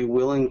 And are you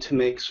willing to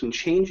make some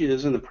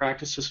changes in the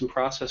practices and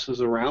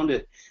processes around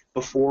it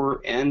before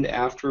and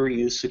after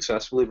you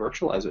successfully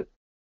virtualize it?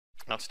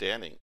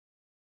 Outstanding.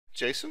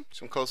 Jason,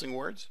 some closing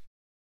words?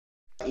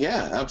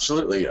 Yeah,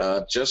 absolutely.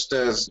 Just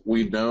as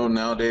we know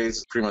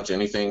nowadays, pretty much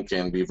anything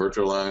can be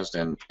virtualized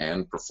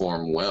and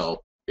perform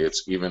well.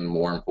 It's even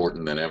more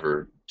important than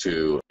ever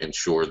to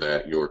ensure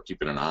that you're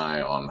keeping an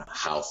eye on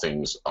how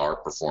things are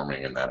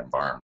performing in that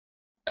environment.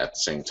 At the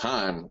same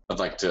time, I'd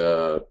like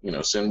to,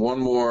 send one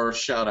more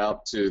shout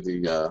out to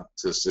the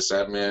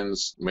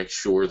sysadmins. Make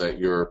sure that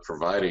you're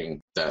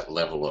providing that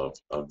level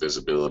of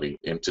visibility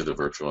into the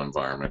virtual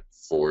environment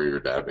for your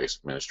database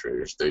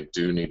administrators. They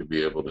do need to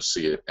be able to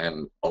see it,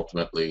 and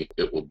ultimately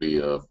it will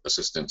be of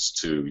assistance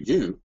to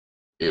you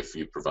if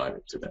you provide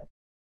it to them.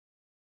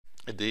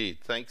 Indeed.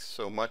 Thanks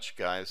so much,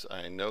 guys.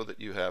 I know that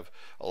you have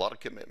a lot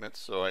of commitments,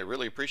 so I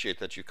really appreciate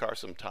that you carve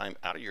some time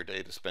out of your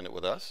day to spend it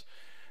with us,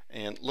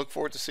 and look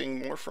forward to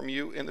seeing more from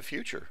you in the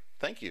future.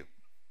 Thank you.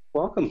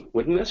 Welcome.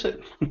 Wouldn't miss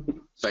it.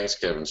 Thanks,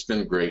 Kevin. It's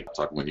been great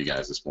talking with you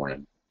guys this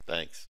morning.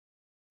 Thanks.